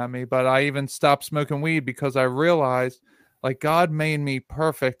coming at me. But I even stopped smoking weed because I realized, like, God made me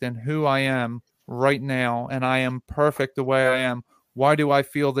perfect in who I am right now, and I am perfect the way I am. Why do I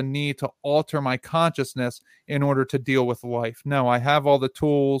feel the need to alter my consciousness in order to deal with life? No, I have all the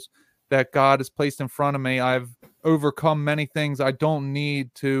tools that God has placed in front of me. I've overcome many things. I don't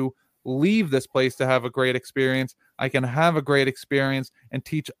need to leave this place to have a great experience. I can have a great experience and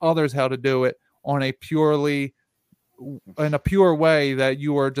teach others how to do it in a pure way, that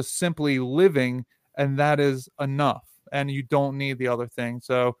you are just simply living, and that is enough, and you don't need the other thing.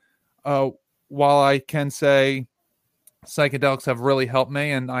 So while I can say psychedelics have really helped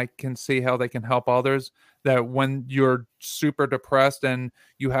me, and I can see how they can help others, that when you're super depressed and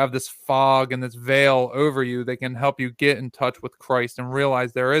you have this fog and this veil over you, they can help you get in touch with Christ and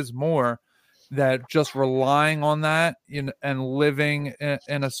realize there is more, that just relying on that and living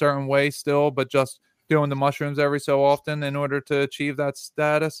in a certain way still, but just doing the mushrooms every so often in order to achieve that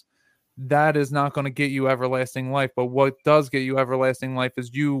status, that is not going to get you everlasting life. But what does get you everlasting life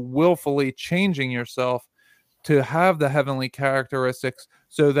is you willfully changing yourself to have the heavenly characteristics,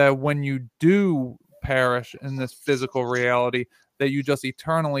 so that when you do perish in this physical reality, that you just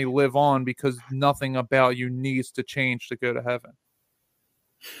eternally live on, because nothing about you needs to change to go to heaven.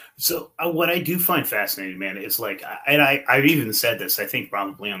 So what I do find fascinating, man, is like, and I've even said this, I think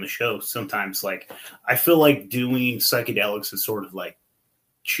probably on the show sometimes, like, I feel like doing psychedelics is sort of like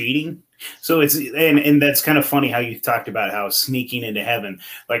cheating. So it's, and that's kind of funny how you talked about how sneaking into heaven.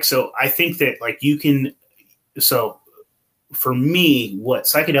 Like, so I think that like you can, so for me, what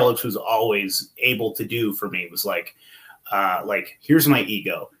psychedelics was always able to do for me was like, here's my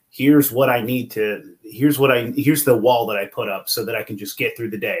ego. Here's what I need to, here's the wall that I put up so that I can just get through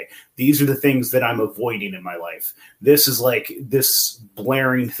the day. These are the things that I'm avoiding in my life. This is like this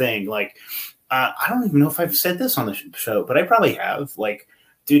blaring thing. Like, I don't even know if I've said this on the show, but I probably have. Like,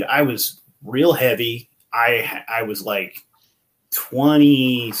 dude, I was real heavy. I was like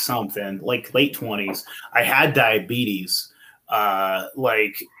 20 something, like late 20s. I had diabetes.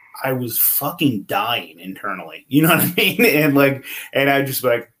 Like, I was fucking dying internally. You know what I mean? And I just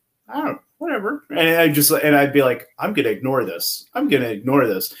like, I don't know, whatever. And I'd be like, I'm going to ignore this.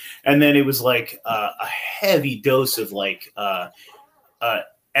 And then it was like a heavy dose of like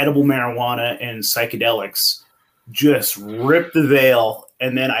edible marijuana and psychedelics just ripped the veil.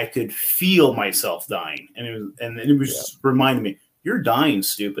 And then I could feel myself dying. And it was reminding me, you're dying,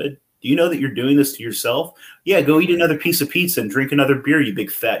 stupid. Do you know that you're doing this to yourself? Yeah, go eat another piece of pizza and drink another beer, you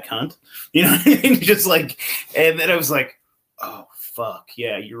big fat cunt. You know what I mean? Just like, and then I was like, oh, fuck,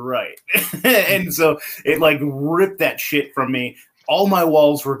 yeah, you're right. And so it like ripped that shit from me. All my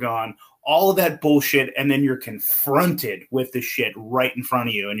walls were gone, all of that bullshit. And then you're confronted with the shit right in front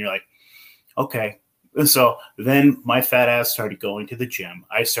of you. And you're like, okay. So then my fat ass started going to the gym.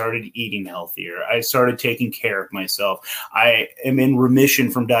 I started eating healthier. I started taking care of myself. I am in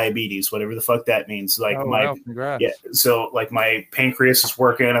remission from diabetes, whatever the fuck that means. Like congrats. Yeah. So like my pancreas is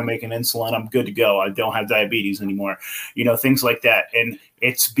working. I'm making insulin. I'm good to go. I don't have diabetes anymore. You know, things like that. And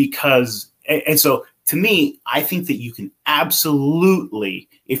it's because, and so to me, I think that you can absolutely,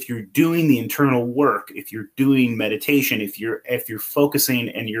 if you're doing the internal work, if you're doing meditation, if you're focusing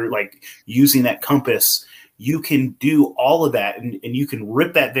and you're like using that compass, you can do all of that and you can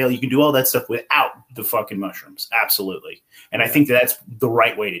rip that veil. You can do all that stuff without the fucking mushrooms. Absolutely. And I think that's the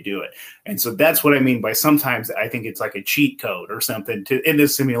right way to do it. And so that's what I mean by sometimes I think it's like a cheat code or something to in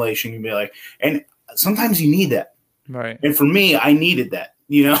this simulation. You'd be like, and sometimes you need that. Right. And for me, I needed that.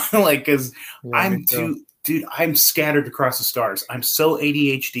 You know, like, because I'm dude, I'm scattered across the stars. I'm so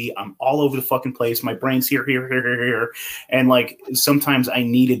ADHD. I'm all over the fucking place. My brain's here. And like, sometimes I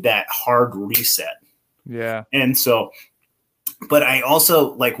needed that hard reset. Yeah. And so, but I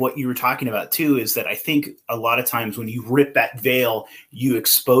also like what you were talking about too, is that I think a lot of times when you rip that veil, you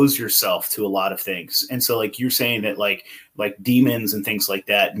expose yourself to a lot of things. And so like you're saying that like demons and things like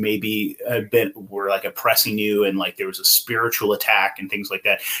that maybe were like oppressing you and like there was a spiritual attack and things like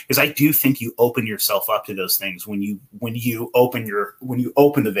that. Because I do think you open yourself up to those things when you open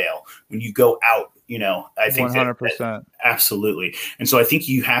the veil, when you go out, you know, I think 100%. That absolutely. And so I think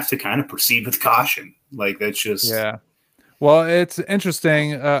you have to kind of proceed with caution. Like that's just, yeah. Well, it's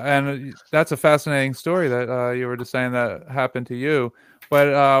interesting, and that's a fascinating story that you were just saying that happened to you.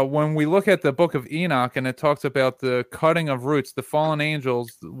 But when we look at the book of Enoch and it talks about the cutting of roots, the fallen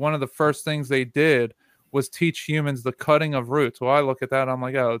angels, one of the first things they did was teach humans the cutting of roots. Well, I look at that, I'm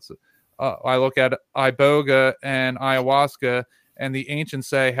like, oh, it's. I look at iboga and ayahuasca, and the ancients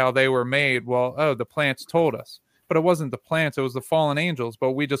say how they were made. Well, oh, the plants told us. But it wasn't the plants, it was the fallen angels,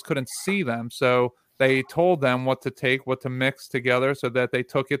 but we just couldn't see them. So they told them what to take, what to mix together so that they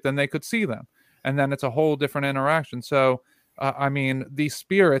took it, then they could see them. And then it's a whole different interaction. So, I mean, these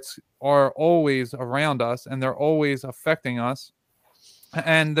spirits are always around us and they're always affecting us.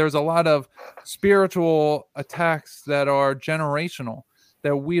 And there's a lot of spiritual attacks that are generational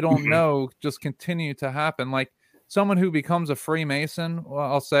that we don't know just continue to happen. Like someone who becomes a Freemason, well,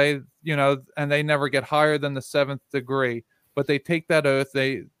 I'll say, you know, and they never get higher than the 7th degree, but they take that oath.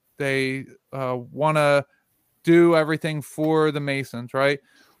 They want to do everything for the Masons, right?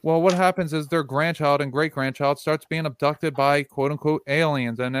 Well, what happens is their grandchild and great-grandchild starts being abducted by quote-unquote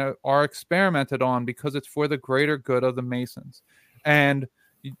aliens and are experimented on because it's for the greater good of the Masons. And,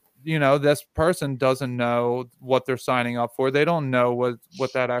 you know, this person doesn't know what they're signing up for. They don't know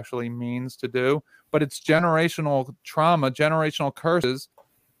what that actually means to do. But it's generational trauma, generational curses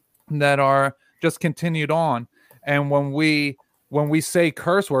that are just continued on. And when we say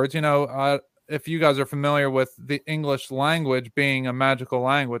curse words, you know, if you guys are familiar with the English language being a magical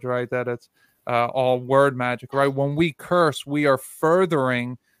language, right, that it's all word magic, right? When we curse, we are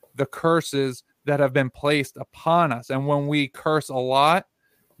furthering the curses that have been placed upon us. And when we curse a lot,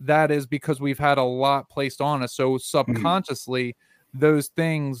 that is because we've had a lot placed on us. So subconsciously, those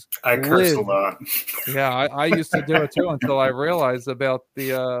things I curse a lot. Yeah, I used to do it too until I realized about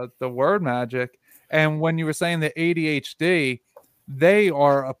the word magic. And when you were saying the ADHD, they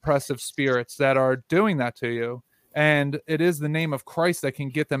are oppressive spirits that are doing that to you. And it is the name of Christ that can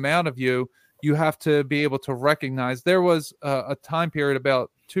get them out of you. You have to be able to recognize. There was a time period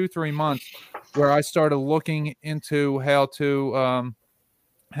about 2-3 months where I started looking into how to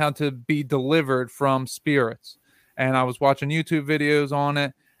be delivered from spirits. And I was watching YouTube videos on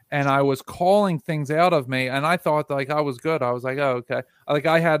it, and I was calling things out of me. And I thought like I was good. I was like, oh, okay. Like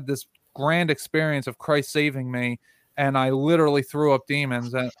I had this grand experience of Christ saving me. And I literally threw up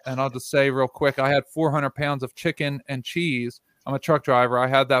demons. And I'll just say real quick, I had 400 pounds of chicken and cheese. I'm a truck driver. I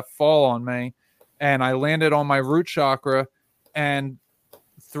had that fall on me, and I landed on my root chakra. And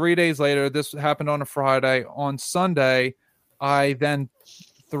 3 days later, this happened on a Friday. On Sunday, I then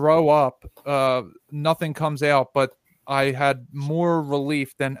throw up. Nothing comes out, but I had more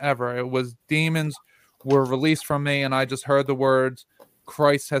relief than ever. It was demons were released from me, and I just heard the words,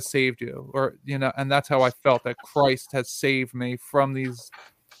 Christ has saved you, or, you know, and that's how I felt, that Christ has saved me from these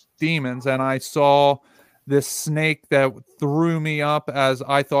demons. And I saw this snake that threw me up as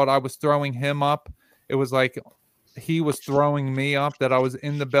I thought I was throwing him up. It was like he was throwing me up, that I was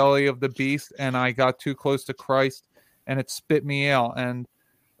in the belly of the beast and I got too close to Christ and it spit me out. And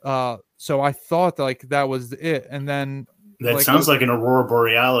so I thought like that was it. And then that sounds like an aurora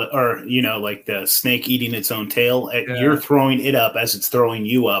borealis, or like the snake eating its own tail. Yeah. You're throwing it up as it's throwing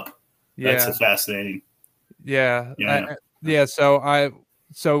you up. Yeah. That's fascinating. Yeah.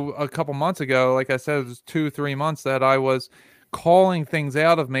 So a couple months ago, like I said, it was 2-3 months that I was calling things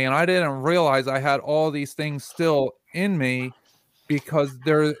out of me, and I didn't realize I had all these things still in me, because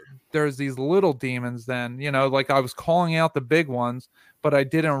there's these little demons then, like I was calling out the big ones, but I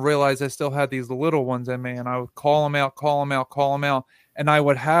didn't realize I still had these little ones in me, and I would call them out, and I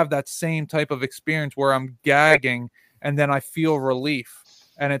would have that same type of experience where I'm gagging and then I feel relief.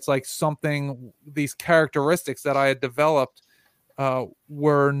 And it's like these characteristics that I had developed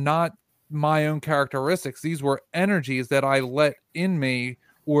were not my own characteristics. These were energies that I let in me,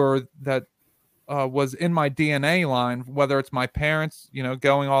 or that was in my DNA line, whether it's my parents,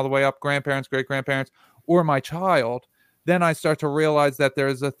 going all the way up, grandparents, great-grandparents, or my child. Then I start to realize that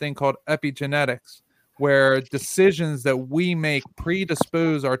there's a thing called epigenetics, where decisions that we make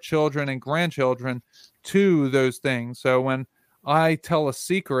predispose our children and grandchildren to those things. So when I tell a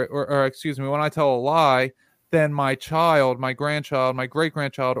secret, or excuse me, when I tell a lie, then my child, my grandchild, my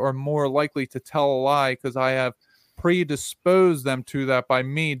great-grandchild are more likely to tell a lie, because I have predisposed them to that by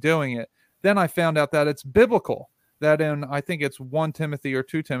me doing it. Then I found out that it's biblical, that in, I think it's 1 Timothy or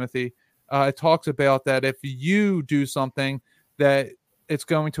 2 Timothy, it talks about that if you do something, that it's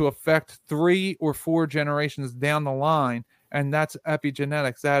going to affect 3 or 4 generations down the line. And that's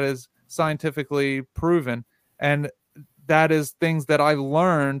epigenetics. That is scientifically proven. And that is things that I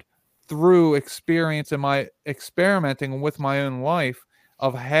learned through experience in my experimenting with my own life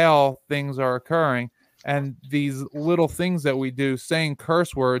of how things are occurring. And these little things that we do, saying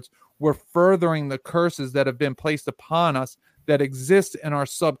curse words, we're furthering the curses that have been placed upon us that exist in our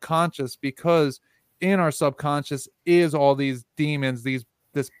subconscious, because in our subconscious is all these demons,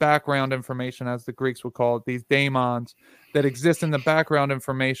 this background information, as the Greeks would call it, these daemons that exist in the background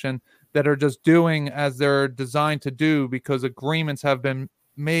information that are just doing as they're designed to do, because agreements have been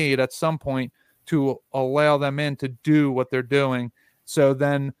made at some point to allow them in to do what they're doing. So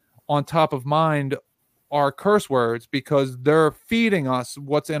then on top of mind are curse words, because they're feeding us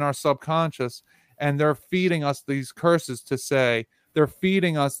what's in our subconscious, and they're feeding us these curses to say. They're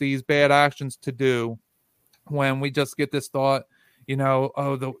feeding us these bad actions to do. When we just get this thought,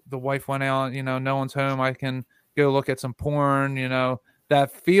 oh, the wife went out, no one's home, I can go look at some porn,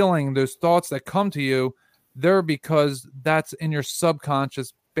 that feeling, those thoughts that come to you, they're because that's in your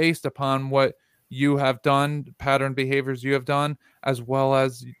subconscious based upon what you have done, pattern behaviors you have done, as well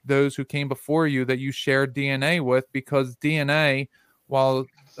as those who came before you that you share DNA with. Because DNA, while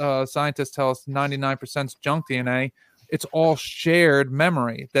scientists tell us 99% is junk DNA, it's all shared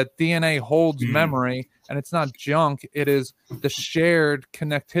memory. That DNA holds memory, and it's not junk. It is the shared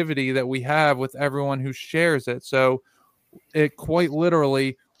connectivity that we have with everyone who shares it. So it quite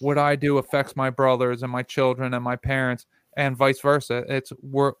literally, what I do affects my brothers and my children and my parents, and vice versa.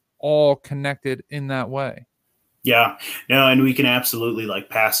 We're all connected in that way. Yeah, no, and we can absolutely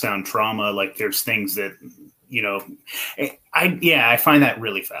pass down trauma. There's things that, I find that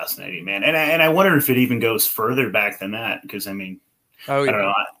really fascinating, man. And I wonder if it even goes further back than that, because I don't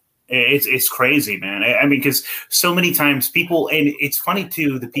know. It's crazy, man. I mean, because so many times people, and it's funny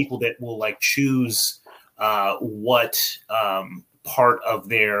too, the people that will choose what part of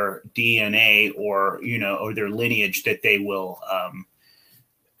their DNA or their lineage that they will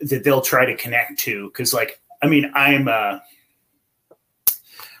that they'll try to connect to. Because I'm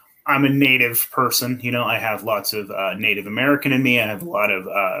a Native person. I have lots of Native American in me. I have a lot of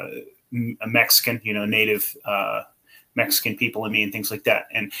Mexican, Native Mexican people in me and things like that.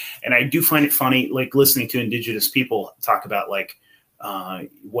 And I do find it funny, listening to indigenous people talk about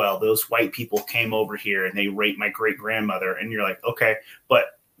well, those white people came over here and they raped my great grandmother. And you're like, okay,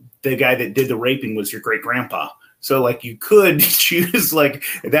 but the guy that did the raping was your great grandpa. So you could choose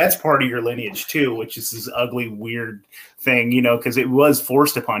that's part of your lineage too, which is this ugly, weird thing, because it was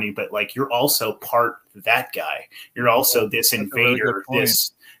forced upon you, but you're also part that guy. You're also this invader,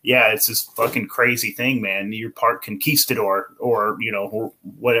 it's this fucking crazy thing, man. You're part conquistador or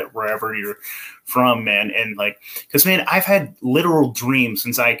wherever you're from, man. And because man, I've had literal dreams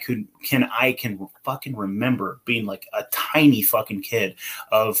since I can fucking remember being a tiny fucking kid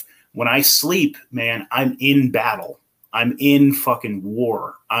of, when I sleep, man, I'm in battle. I'm in fucking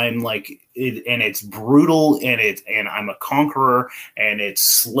war. I'm and it's brutal, and I'm a conqueror, and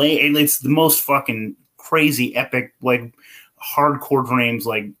it's and it's the most fucking crazy, epic, hardcore dreams,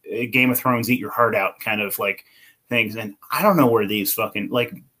 Game of Thrones, eat your heart out kind of things, and I don't know where these fucking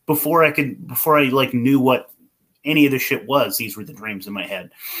like before I like knew what any of this shit was. These were the dreams in my head,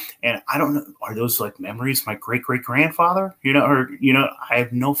 and I don't know. Are those like memories of my great grandfather? I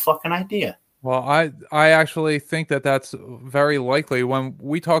have no fucking idea. Well, I actually think that that's very likely. When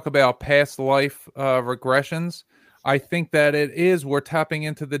we talk about past life regressions, I think that we're tapping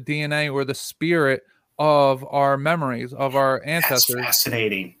into the DNA or the spirit of our memories, of our ancestors. That's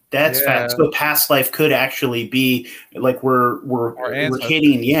fascinating. So past life could actually be like we're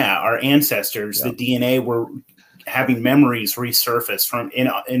hitting, our ancestors, the DNA. We're having memories resurface from in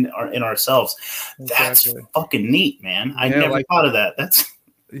ourselves. That's fucking neat, man. I never thought of that. That's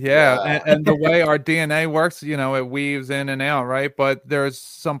and the way our DNA works, it weaves in and out, right? But there's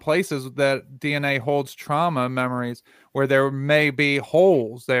some places that DNA holds trauma memories where there may be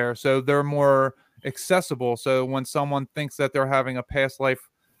holes there, so they're more accessible. So when someone thinks that they're having a past life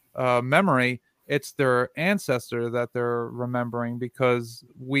memory, it's their ancestor that they're remembering, because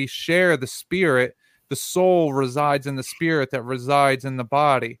we share the spirit. The soul resides in the spirit that resides in the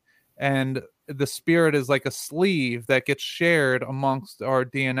body, and the spirit is like a sleeve that gets shared amongst our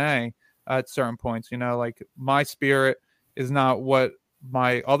DNA at certain points. Like my spirit is not what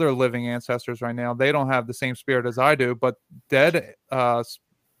my other living ancestors right now. They don't have the same spirit as I do, but dead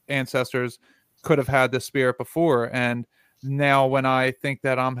ancestors could have had this spirit before. And now when I think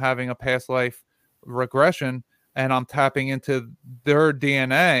that I'm having a past life regression and I'm tapping into their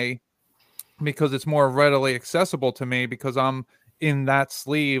DNA because it's more readily accessible to me because I'm in that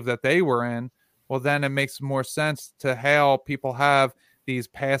sleeve that they were in, well, then it makes more sense to how people have these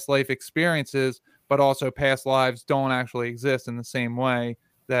past life experiences, but also past lives don't actually exist in the same way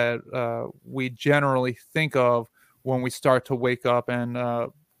that we generally think of when we start to wake up and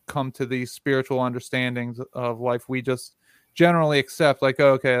come to these spiritual understandings of life. We just generally accept like,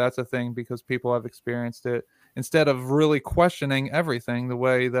 oh, okay, that's a thing because people have experienced it, instead of really questioning everything the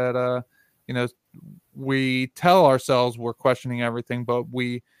way that, we tell ourselves we're questioning everything, but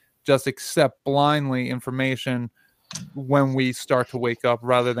we just accept blindly information when we start to wake up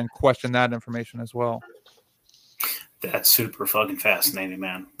rather than question that information as well. That's super fucking fascinating,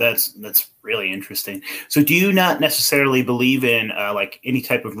 man. That's really interesting. So do you not necessarily believe in like any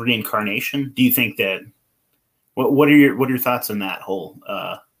type of reincarnation? Do you think that what are your thoughts on that whole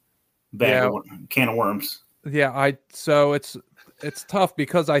can of worms? Yeah, so it's tough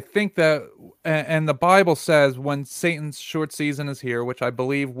because I think that, and the Bible says when Satan's short season is here, which I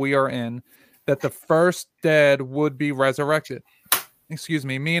believe we are in, that the first dead would be resurrected.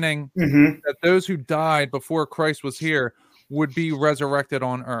 Meaning that those who died before Christ was here would be resurrected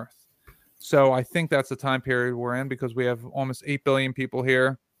on earth. So I think that's the time period we're in, because we have almost 8 billion people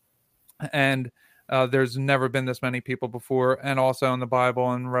here. And there's never been this many people before. And also in the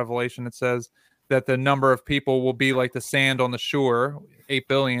Bible and Revelation, it says that the number of people will be like the sand on the shore, 8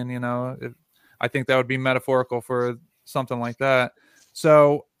 billion, I think that would be metaphorical for something like that.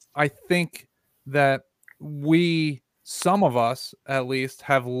 So I think that some of us at least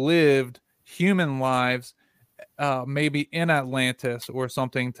have lived human lives, maybe in Atlantis or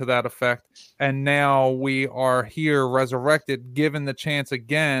something to that effect. And now we are here resurrected, given the chance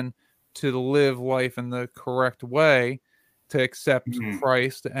again to live life in the correct way, to accept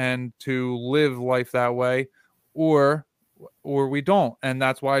Christ and to live life that way, or we don't. And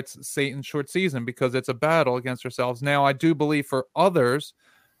that's why it's Satan's short season, because it's a battle against ourselves. Now, I do believe for others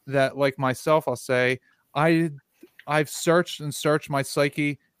that, like myself, I'll say, I've searched my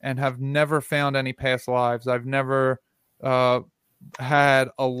psyche and have never found any past lives. I've never had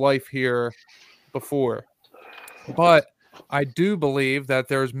a life here before. But I do believe that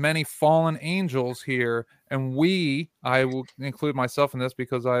there's many fallen angels here, and I will include myself in this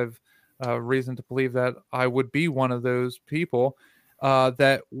because I've reason to believe that I would be one of those people,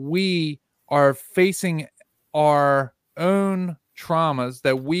 that we are facing our own traumas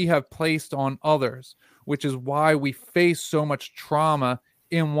that we have placed on others, which is why we face so much trauma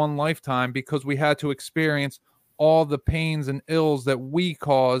in one lifetime, because we had to experience all the pains and ills that we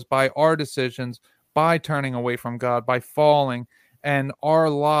caused by our decisions, by turning away from God, by falling. And our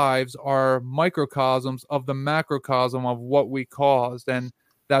lives are microcosms of the macrocosm of what we caused. And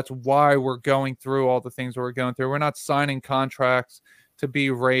that's why we're going through all the things we're going through. We're not signing contracts to be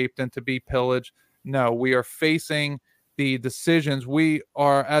raped and to be pillaged. No, we are facing the decisions. We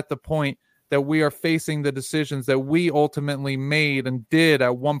are at the point that we are facing the decisions that we ultimately made and did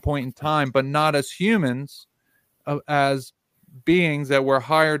at one point in time, but not as humans, as beings that were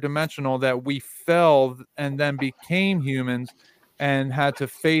higher dimensional, that we fell and then became humans and have to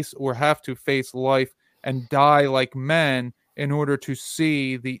face life and die like men in order to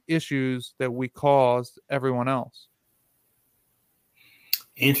see the issues that we caused everyone else.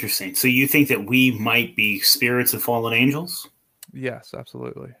 Interesting. So you think that we might be spirits of fallen angels? Yes,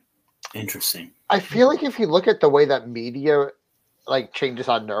 absolutely. Interesting. I feel like if you look at the way that media like changes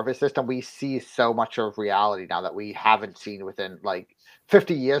our nervous system, we see so much of reality now that we haven't seen within like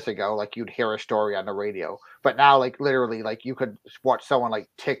 50 years ago. Like you'd hear a story on the radio, but now like literally like you could watch someone like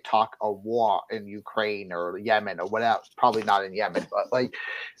TikTok a war in Ukraine or Yemen or whatever. Probably not in Yemen, but like,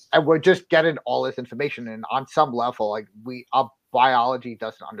 and we're just getting all this information. And on some level, like our biology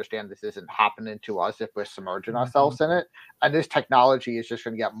doesn't understand this isn't happening to us if we're submerging ourselves in it. And this technology is just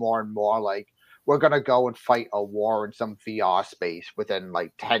going to get more and more like, we're going to go and fight a war in some VR space within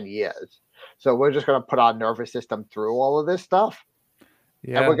like 10 years. So we're just going to put our nervous system through all of this stuff.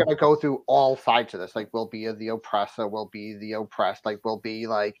 Yeah. And we're going to go through all sides of this. Like we'll be the oppressor, we'll be the oppressed. Like we'll be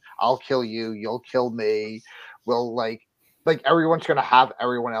like, I'll kill you, you'll kill me. We'll like everyone's going to have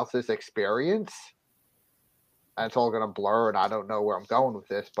everyone else's experience. And it's all going to blur. And I don't know where I'm going with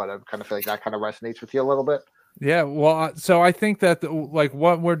this, but I kind of feel like that kind of resonates with you a little bit. Yeah, well, so I think that like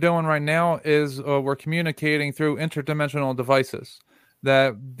what we're doing right now is we're communicating through interdimensional devices.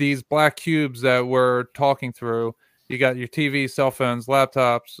 That these black cubes that we're talking through, you got your TV, cell phones,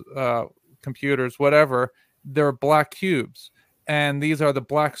 laptops, computers, whatever. They're black cubes, and these are the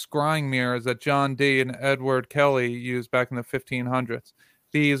black scrying mirrors that John Dee and Edward Kelly used back in the 1500s.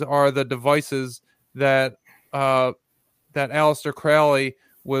 These are the devices that Aleister Crowley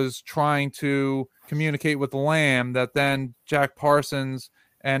was trying to communicate with Lamb, that then Jack Parsons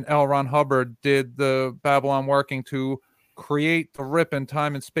and L. Ron Hubbard did the Babylon working to create the rip in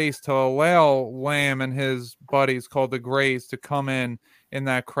time and space to allow Lamb and his buddies called the Greys to come in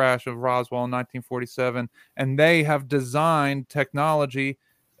that crash of Roswell in 1947. And they have designed technology.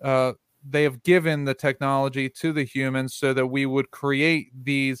 They have given the technology to the humans so that we would create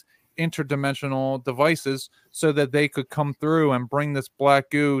these interdimensional devices so that they could come through and bring this black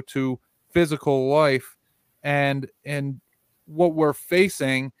goo to physical life. And what we're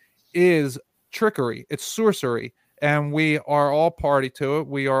facing is trickery. It's sorcery. And we are all party to it.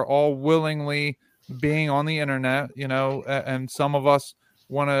 We are all willingly being on the internet, and some of us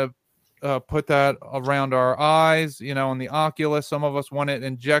want to put that around our eyes, on the Oculus. Some of us want it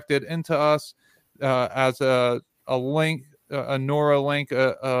injected into us as a link, a Neuralink,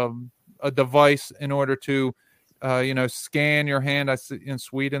 a device in order to, scan your hand. In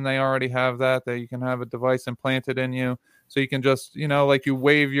Sweden, they already have that you can have a device implanted in you. So you can just, like you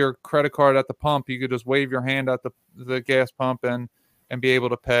wave your credit card at the pump, you could just wave your hand at the gas pump and be able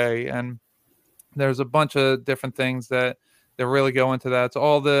to pay. And there's a bunch of different things that really go into that. It's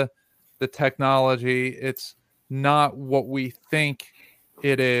all the technology. It's not what we think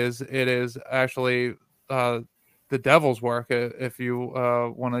it is. It is actually the devil's work. If you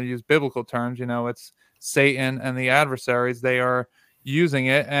want to use biblical terms, it's Satan and the adversaries. They are using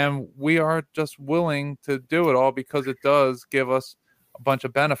it, and we are just willing to do it all because it does give us a bunch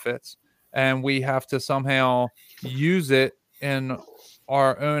of benefits, and we have to somehow use it in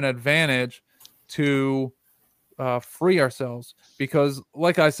our own advantage to free ourselves. Because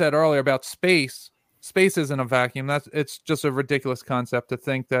like I said earlier about space isn't a vacuum. It's just a ridiculous concept to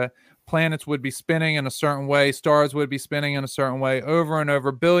think that planets would be spinning in a certain way, stars would be spinning in a certain way over and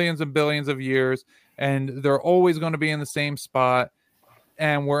over billions and billions of years, and they're always going to be in the same spot.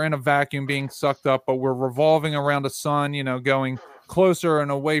 And we're in a vacuum being sucked up, but we're revolving around the sun, going closer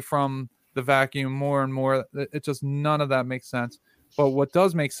and away from the vacuum more and more. It just, none of that makes sense. But what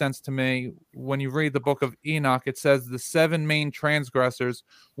does make sense to me, when you read the book of Enoch, it says the 7 main transgressors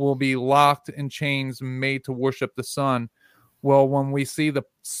will be locked in chains made to worship the sun. Well, when we see the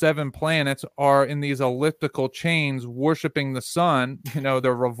 7 planets are in these elliptical chains worshiping the sun,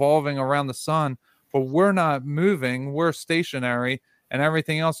 they're revolving around the sun, but we're not moving, we're stationary, and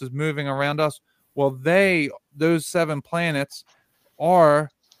everything else is moving around us. Well, those 7 planets are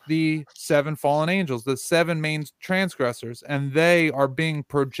the 7 fallen angels, the 7 main transgressors, and they are being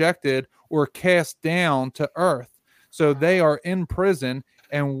projected or cast down to earth. So they are in prison,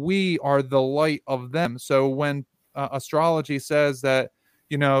 and we are the light of them. So when astrology says that,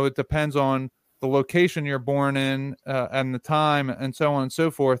 it depends on the location you're born in and the time and so on and so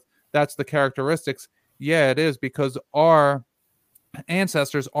forth, that's the characteristics. Yeah, it is, because our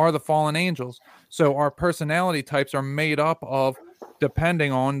ancestors are the fallen angels. So our personality types are made up of,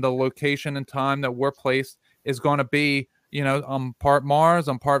 depending on the location and time that we're placed, is going to be, I'm part Mars,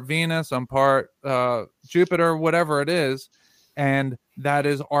 I'm part Venus, I'm part Jupiter, whatever it is. And that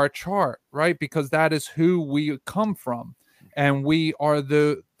is our chart, right? Because that is who we come from. and we are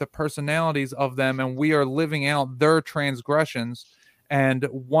the personalities of them, and we are living out their transgressions. And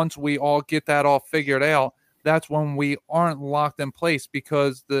once we all get that all figured out, that's when we aren't locked in place,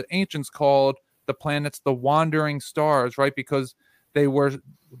 because the ancients called the planets the wandering stars, right? Because they were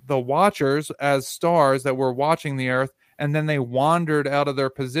the watchers as stars that were watching the earth, and then they wandered out of their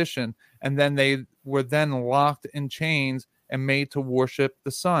position, and then they were then locked in chains and made to worship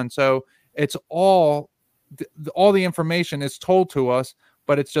the sun. So it's all the information is told to us,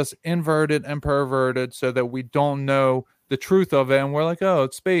 but it's just inverted and perverted so that we don't know the truth of it. And we're like, oh,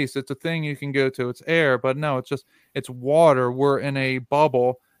 it's space, it's a thing you can go to, it's air. But no, it's water. We're in a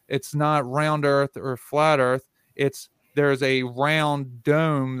bubble. It's not round earth or flat earth. There's a round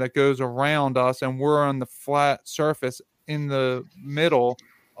dome that goes around us, and we're on the flat surface in the middle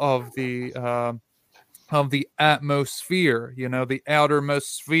of the atmosphere, the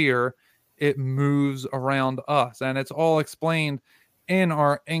outermost sphere. It moves around us, and it's all explained in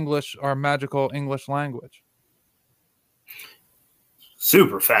our magical English language.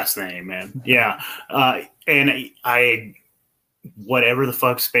 Super fascinating, man. Yeah. And I whatever the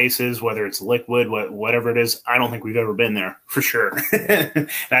fuck space is, whether it's liquid, whatever it is, I don't think we've ever been there for sure. And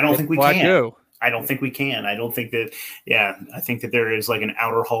I don't think we can. I don't think we can. I don't think that, I think that there is like an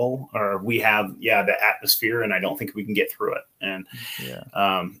outer hull, or we have, the atmosphere, and I don't think we can get through it. And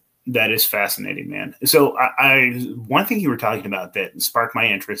that is fascinating, man. So one thing you were talking about that sparked my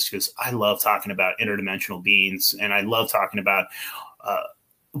interest, because I love talking about interdimensional beings, and I love talking about,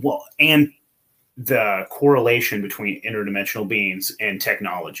 and the correlation between interdimensional beings and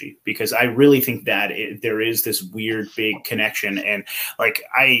technology, because I really think that there is this weird big connection. And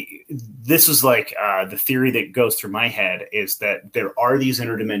this is like the theory that goes through my head is that there are these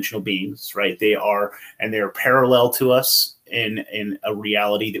interdimensional beings, right? They're parallel to us in a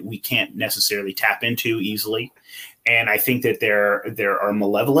reality that we can't necessarily tap into easily. And I think that there are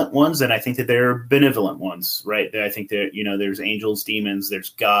malevolent ones, and I think that there are benevolent ones, right? I think that, there's angels, demons, there's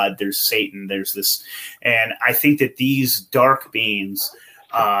God, there's Satan, there's this. And I think that these dark beings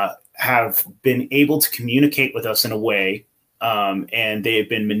have been able to communicate with us in a way, and they have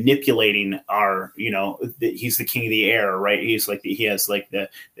been manipulating our, he's the king of the air, right? He's like,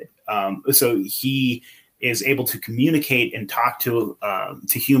 so he is able to communicate and talk to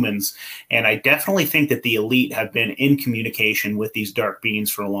humans. And I definitely think that the elite have been in communication with these dark beings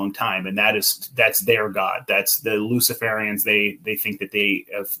for a long time. And that's their God. That's the Luciferians. They think that they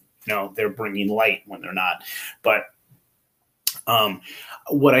have, they're bringing light when they're not. But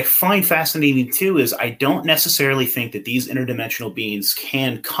what I find fascinating too is I don't necessarily think that these interdimensional beings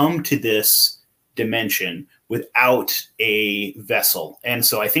can come to this dimension without a vessel. And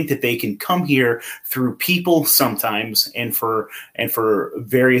so I think that they can come here through people sometimes, and for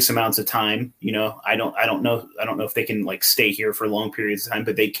various amounts of time. I don't know if they can stay here for long periods of time,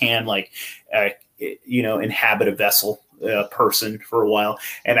 but they can inhabit a vessel, person for a while.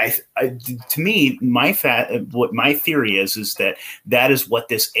 And to me, what my theory is that is what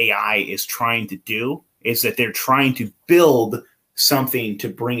this AI is trying to do, is that they're trying to build something to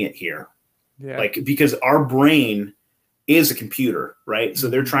bring it here. Yeah. Because our brain is a computer, right? So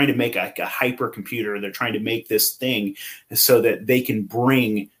they're trying to make a hyper computer. They're trying to make this thing so that they can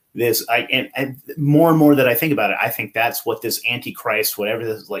bring this. And more and more that I think about it, I think that's what this Antichrist, whatever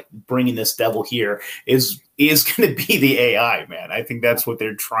this is, bringing this devil here is going to be the AI, man. I think that's what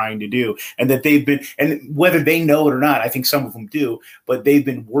they're trying to do, and that they've been, and whether they know it or not, I think some of them do, but they've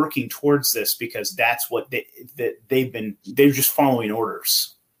been working towards this because that's what they're just following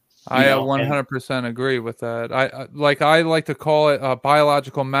orders. I 100% agree with that. I like to call it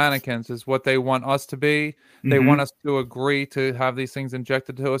biological mannequins is what they want us to be. They want us to agree to have these things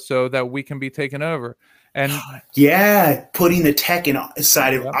injected to us so that we can be taken over. And putting the tech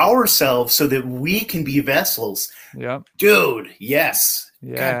inside of ourselves so that we can be vessels. Yeah, dude. Yes.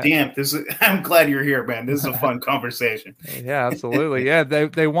 Yeah. God damn. I'm glad you're here, man. This is a fun conversation. Yeah, absolutely. Yeah.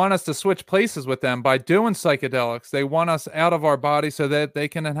 They want us to switch places with them by doing psychedelics. They want us out of our body so that they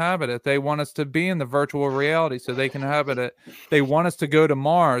can inhabit it. They want us to be in the virtual reality so they can inhabit it. They want us to go to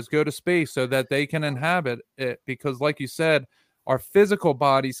Mars, go to space so that they can inhabit it. Because like you said, our physical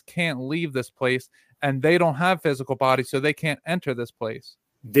bodies can't leave this place, and they don't have physical bodies, so they can't enter this place.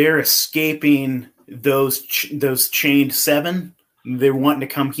 They're escaping those chained seven. They're wanting to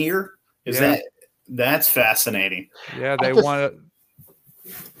come here. That's fascinating. Yeah, they want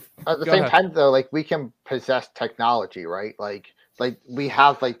to. At the same time, though, we can possess technology, right? Like we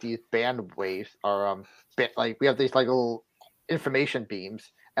have these band waves, or we have these little information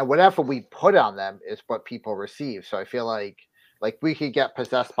beams, and whatever we put on them is what people receive. So I feel like we could get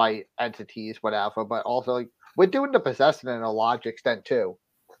possessed by entities, whatever, but also we're doing the possessing in a large extent too.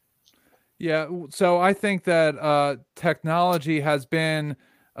 Yeah, so I think that technology has been,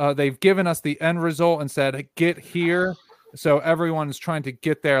 they've given us the end result and said, get here. So everyone's trying to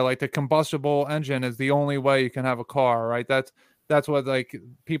get there. Like the combustible engine is the only way you can have a car, right? That's what like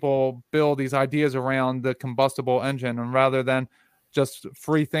people build these ideas around the combustible engine, and rather than just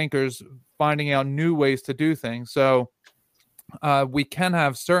free thinkers finding out new ways to do things. So we can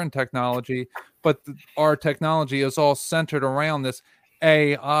have certain technology, but our technology is all centered around this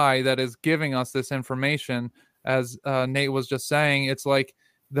AI that is giving us this information. As Nate was just saying, it's like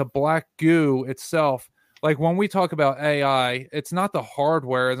the black goo itself. Like when we talk about AI, it's not the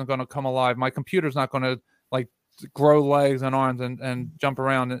hardware isn't going to come alive. My computer's not going to like grow legs and arms and jump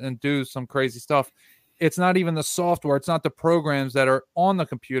around and do some crazy stuff. It's not even the software. It's not the programs that are on the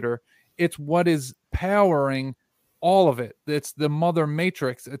computer. It's what is powering all of it. It's the mother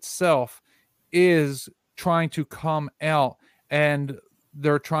matrix itself is trying to come out, and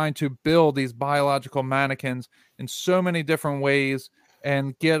they're trying to build these biological mannequins in so many different ways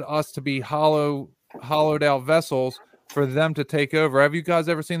and get us to be hollowed out vessels for them to take over. Have you guys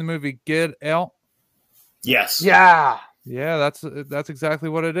ever seen the movie Get Out? Yes. Yeah. Yeah, that's exactly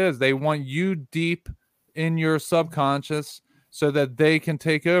what it is. They want you deep in your subconscious so that they can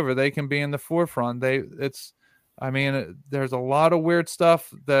take over. They can be in the forefront. There's a lot of weird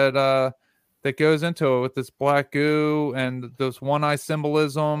stuff that goes into it with this black goo and this one eye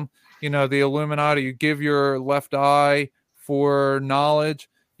symbolism. You know, the Illuminati, you give your left eye for knowledge.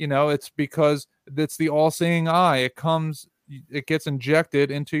 You know, it's because it's the all-seeing eye. It gets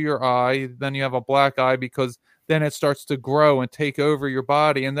injected into your eye. Then you have a black eye because then it starts to grow and take over your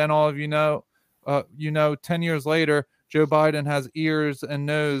body. And then all of 10 years later, Joe Biden has ears and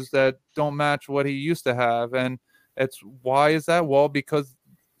nose that don't match what he used to have. And why is that? Well, because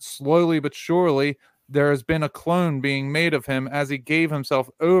slowly but surely there has been a clone being made of him as he gave himself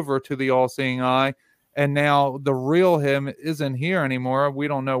over to the all-seeing eye. And now the real him isn't here anymore. We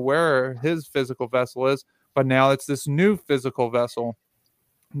don't know where his physical vessel is, but now it's this new physical vessel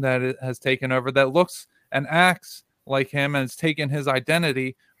that it has taken over that looks and acts like him and has taken his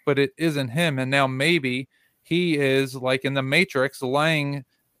identity, but it isn't him. And now maybe he is like in the Matrix, laying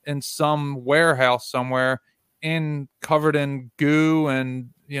in some warehouse somewhere covered in goo and,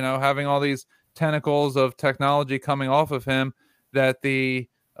 having all these tentacles of technology coming off of him that the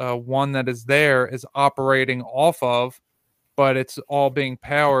one that is there is operating off of, but it's all being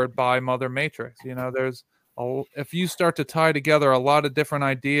powered by Mother Matrix. If you start to tie together a lot of different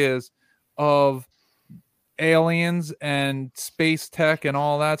ideas of aliens and space tech and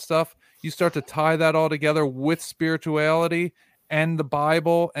all that stuff, you start to tie that all together with spirituality and the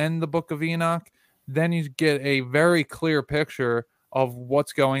Bible and the Book of Enoch, then you get a very clear picture of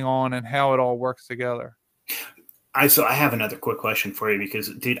what's going on and how it all works together. So I have another quick question for you because,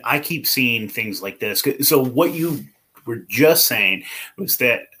 dude, I keep seeing things like this. So what you were just saying was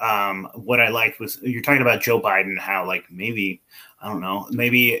that what I liked was you're talking about Joe Biden, how like maybe, I don't know,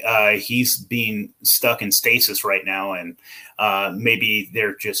 maybe he's being stuck in stasis right now, and maybe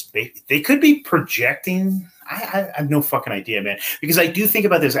they could be projecting. I have no fucking idea, man, because I do think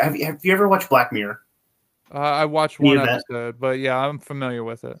about this. Have you ever watched Black Mirror? I watched one episode, but yeah, I'm familiar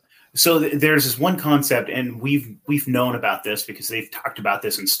with it. So there's this one concept, and we've known about this because they've talked about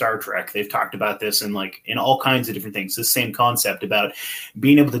this in Star Trek. They've talked about this in all kinds of different things. This same concept about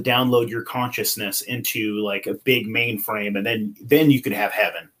being able to download your consciousness into like a big mainframe, and then you could have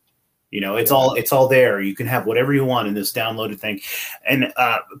heaven. It's all there. You can have whatever you want in this downloaded thing, and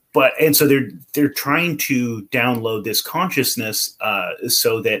so they're trying to download this consciousness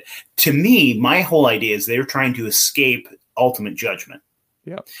so that, to me, my whole idea is they're trying to escape ultimate judgment.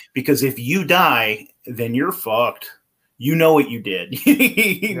 Yeah. Because if you die, then you're fucked. You know what you did.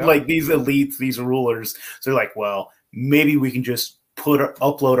 Like these elites, these rulers. So they're like, well, maybe we can just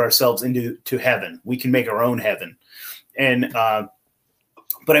upload ourselves into heaven. We can make our own heaven. And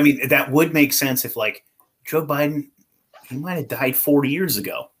but I mean, that would make sense if like Joe Biden, he might have died 40 years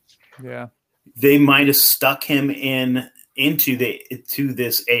ago. Yeah. They might have stuck him into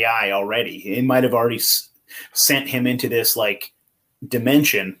this AI already. It might have already sent him into this like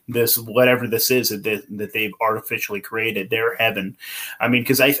dimension, this whatever this is that they've artificially created, their heaven. I mean,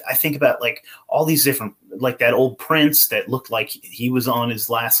 because I think about like all these different, like that old prince that looked like he was on his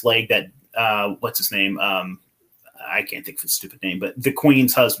last leg, that what's his name, I can't think of his stupid name, but the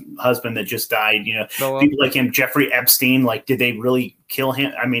Queen's husband that just died, people like him, Jeffrey Epstein, like did they really kill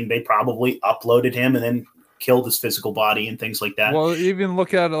him? I mean, they probably uploaded him and then killed his physical body and things like that. Well, even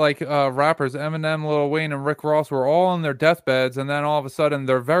look at like rappers, Eminem, Lil Wayne, and Rick Ross were all on their deathbeds, and then all of a sudden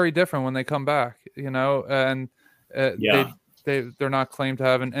they're very different when they come back, and they're not claimed to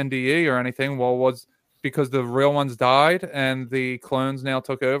have an NDE or anything. Well, was because the real ones died and the clones now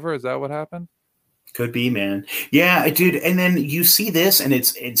took over? Is that what happened? Could be, man. Yeah, dude. And then you see this, and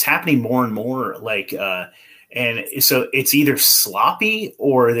it's happening more and more. Like, and so it's either sloppy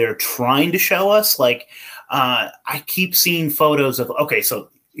or they're trying to show us. Like, I keep seeing photos of. Okay, so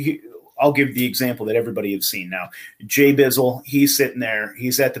I'll give the example that everybody has seen now. Jay Bizzle, he's sitting there.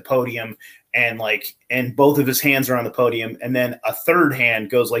 He's at the podium, and both of his hands are on the podium, and then a third hand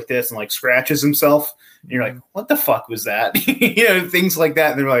goes like this and like scratches himself. And you're like, what the fuck was that? Things like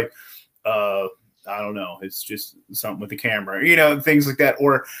that. And they're like, I don't know. It's just something with the camera, things like that.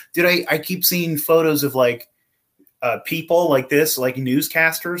 Or I keep seeing photos of like people like this, like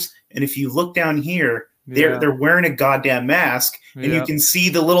newscasters. And if you look down here, they're wearing a goddamn mask, and you can see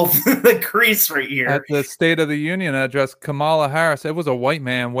the little the crease right here. At the State of the Union address, Kamala Harris, it was a white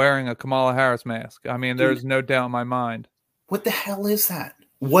man wearing a Kamala Harris mask. I mean, there's no doubt in my mind. What the hell is that?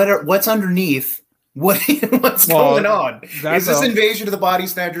 What's underneath? What's going on? Is this invasion of the body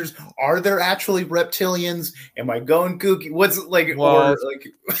snatchers? Are there actually reptilians? Am I going kooky? What's like? Well,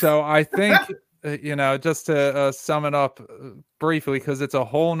 so I think just to sum it up briefly, because it's a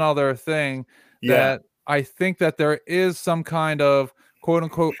whole nother thing that I think that there is some kind of quote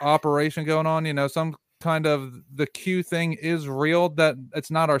unquote operation going on. Some kind of the Q thing is real. That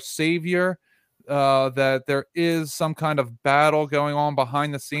it's not our savior. That there is some kind of battle going on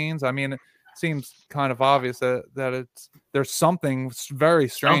behind the scenes. I mean, seems kind of obvious that there's something very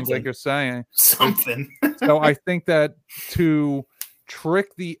strange, like you're saying. Something. So I think that to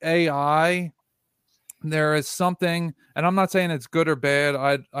trick the AI, there is something, and I'm not saying it's good or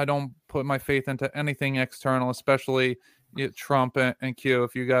bad. I don't put my faith into anything external, especially Trump and Q.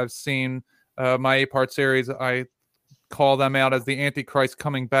 If you guys seen my 8-part series, I call them out as the Antichrist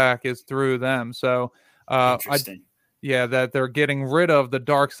coming back is through them. So interesting. That they're getting rid of the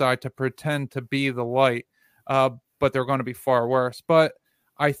dark side to pretend to be the light, but they're going to be far worse. But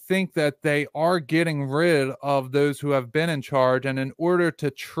I think that they are getting rid of those who have been in charge, and in order to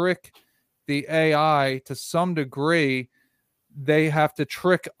trick the AI to some degree, they have to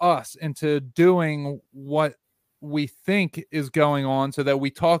trick us into doing what we think is going on so that we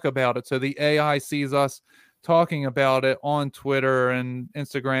talk about it. So the AI sees us talking about it on Twitter and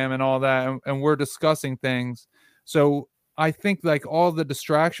Instagram and all that, and we're discussing things. So I think like all the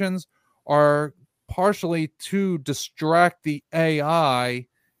distractions are partially to distract the AI,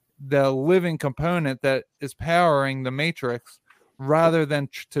 the living component that is powering the Matrix, rather than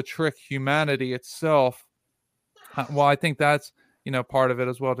to trick humanity itself. Well, I think that's, part of it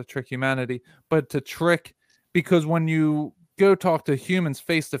as well, to trick humanity, but to trick, because when you go talk to humans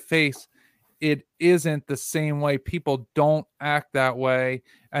face to face, it isn't the same way. People don't act that way.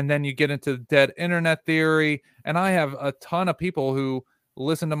 And then you get into dead internet theory. And I have a ton of people who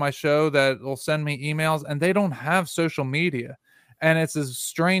listen to my show that will send me emails, and they don't have social media. And it's this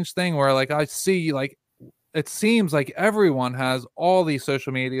strange thing where like I see, like, it seems like everyone has all these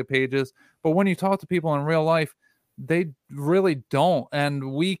social media pages, but when you talk to people in real life, they really don't.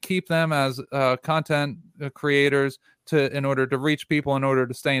 And we keep them as content creators in order to reach people, in order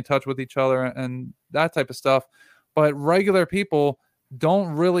to stay in touch with each other and that type of stuff. But regular people don't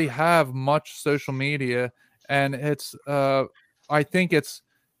really have much social media. And it's, I think it's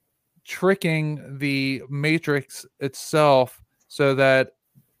tricking the Matrix itself so that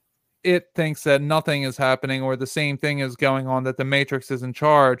it thinks that nothing is happening or the same thing is going on, that the Matrix is in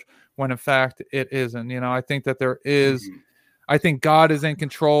charge, when in fact it isn't. I think that there is, I think God is in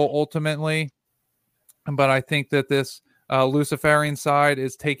control ultimately, but I think that this Luciferian side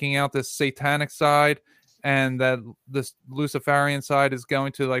is taking out this satanic side, and that this Luciferian side is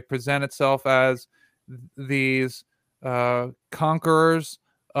going to like present itself as these conquerors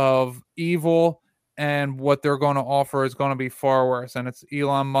of evil, and what they're going to offer is going to be far worse. And it's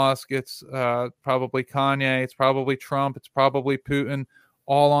Elon Musk, it's probably Kanye, it's probably Trump, it's probably Putin,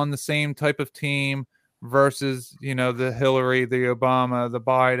 all on the same type of team versus, the Hillary, the Obama, the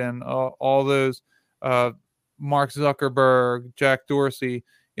Biden, all those, Mark Zuckerberg, Jack Dorsey.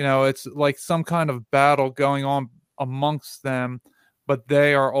 It's like some kind of battle going on amongst them, but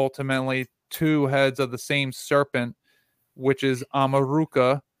they are ultimately two heads of the same serpent, which is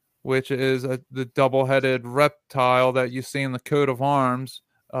Amaruka, which is the double-headed reptile that you see in the coat of arms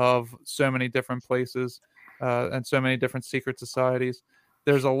of so many different places and so many different secret societies.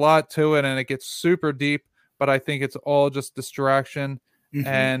 There's a lot to it, and it gets super deep, but I think it's all just distraction.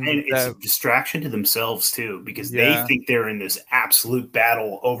 And it's a distraction to themselves too, because they Yeah. think they're in this absolute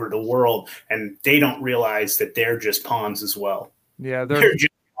battle over the world, and they don't realize that they're just pawns as well. Yeah, They're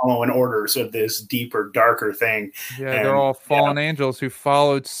just following orders of this deeper, darker thing. Yeah, And they're all fallen angels who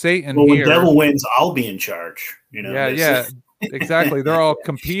followed Satan well, when here. devil wins, I'll be in charge. You know. Yeah, exactly. They're all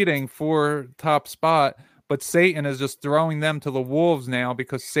competing for top spot, but Satan is just throwing them to the wolves now,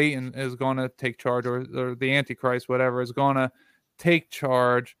 because Satan is going to take charge, or the Antichrist, whatever, is going to take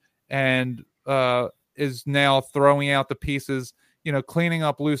charge, and is now throwing out the pieces, cleaning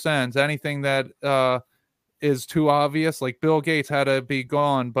up loose ends. Anything that is too obvious, like Bill Gates had to be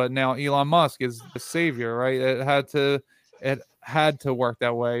gone, but now Elon Musk is the savior, right? It had to work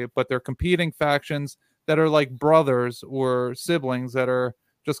that way. But they're competing factions that are like brothers or siblings that are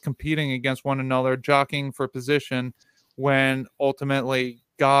just competing against one another, jockeying for position, when ultimately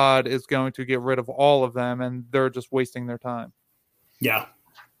God is going to get rid of all of them, and they're just wasting their time. Yeah.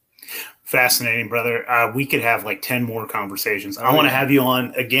 Fascinating, brother. We could have like 10 more conversations. I want to have you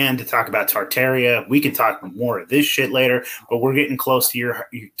on again to talk about Tartaria. We can talk more of this shit later, but we're getting close to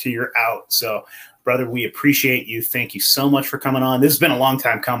your out. So, brother, we appreciate you. Thank you so much for coming on. This has been a long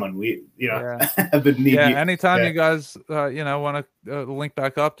time coming. Have been needing you. Anytime you guys, want to link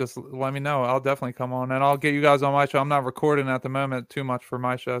back up, just let me know. I'll definitely come on, and I'll get you guys on my show. I'm not recording at the moment too much for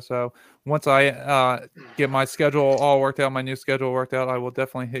my show, so once I get my schedule all worked out, my new schedule worked out, I will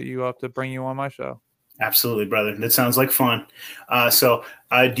definitely hit you up to bring you on my show. Absolutely, brother. That sounds like fun. So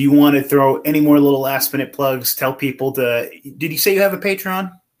do you want to throw any more little last minute plugs? Tell people did you say you have a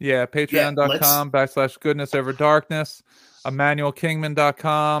Patreon? Yeah, patreon.com/goodness over darkness,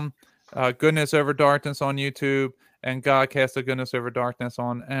 ImmanuelKingman.com, Goodness Over Darkness on YouTube, and Godcast of Goodness Over Darkness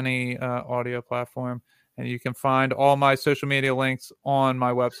on any audio platform. And you can find all my social media links on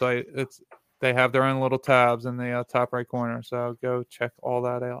my website. They have their own little tabs in the top right corner. So go check all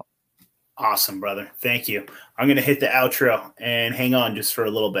that out. Awesome, brother. Thank you. I'm going to hit the outro and hang on just for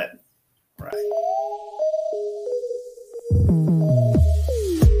a little bit. All right.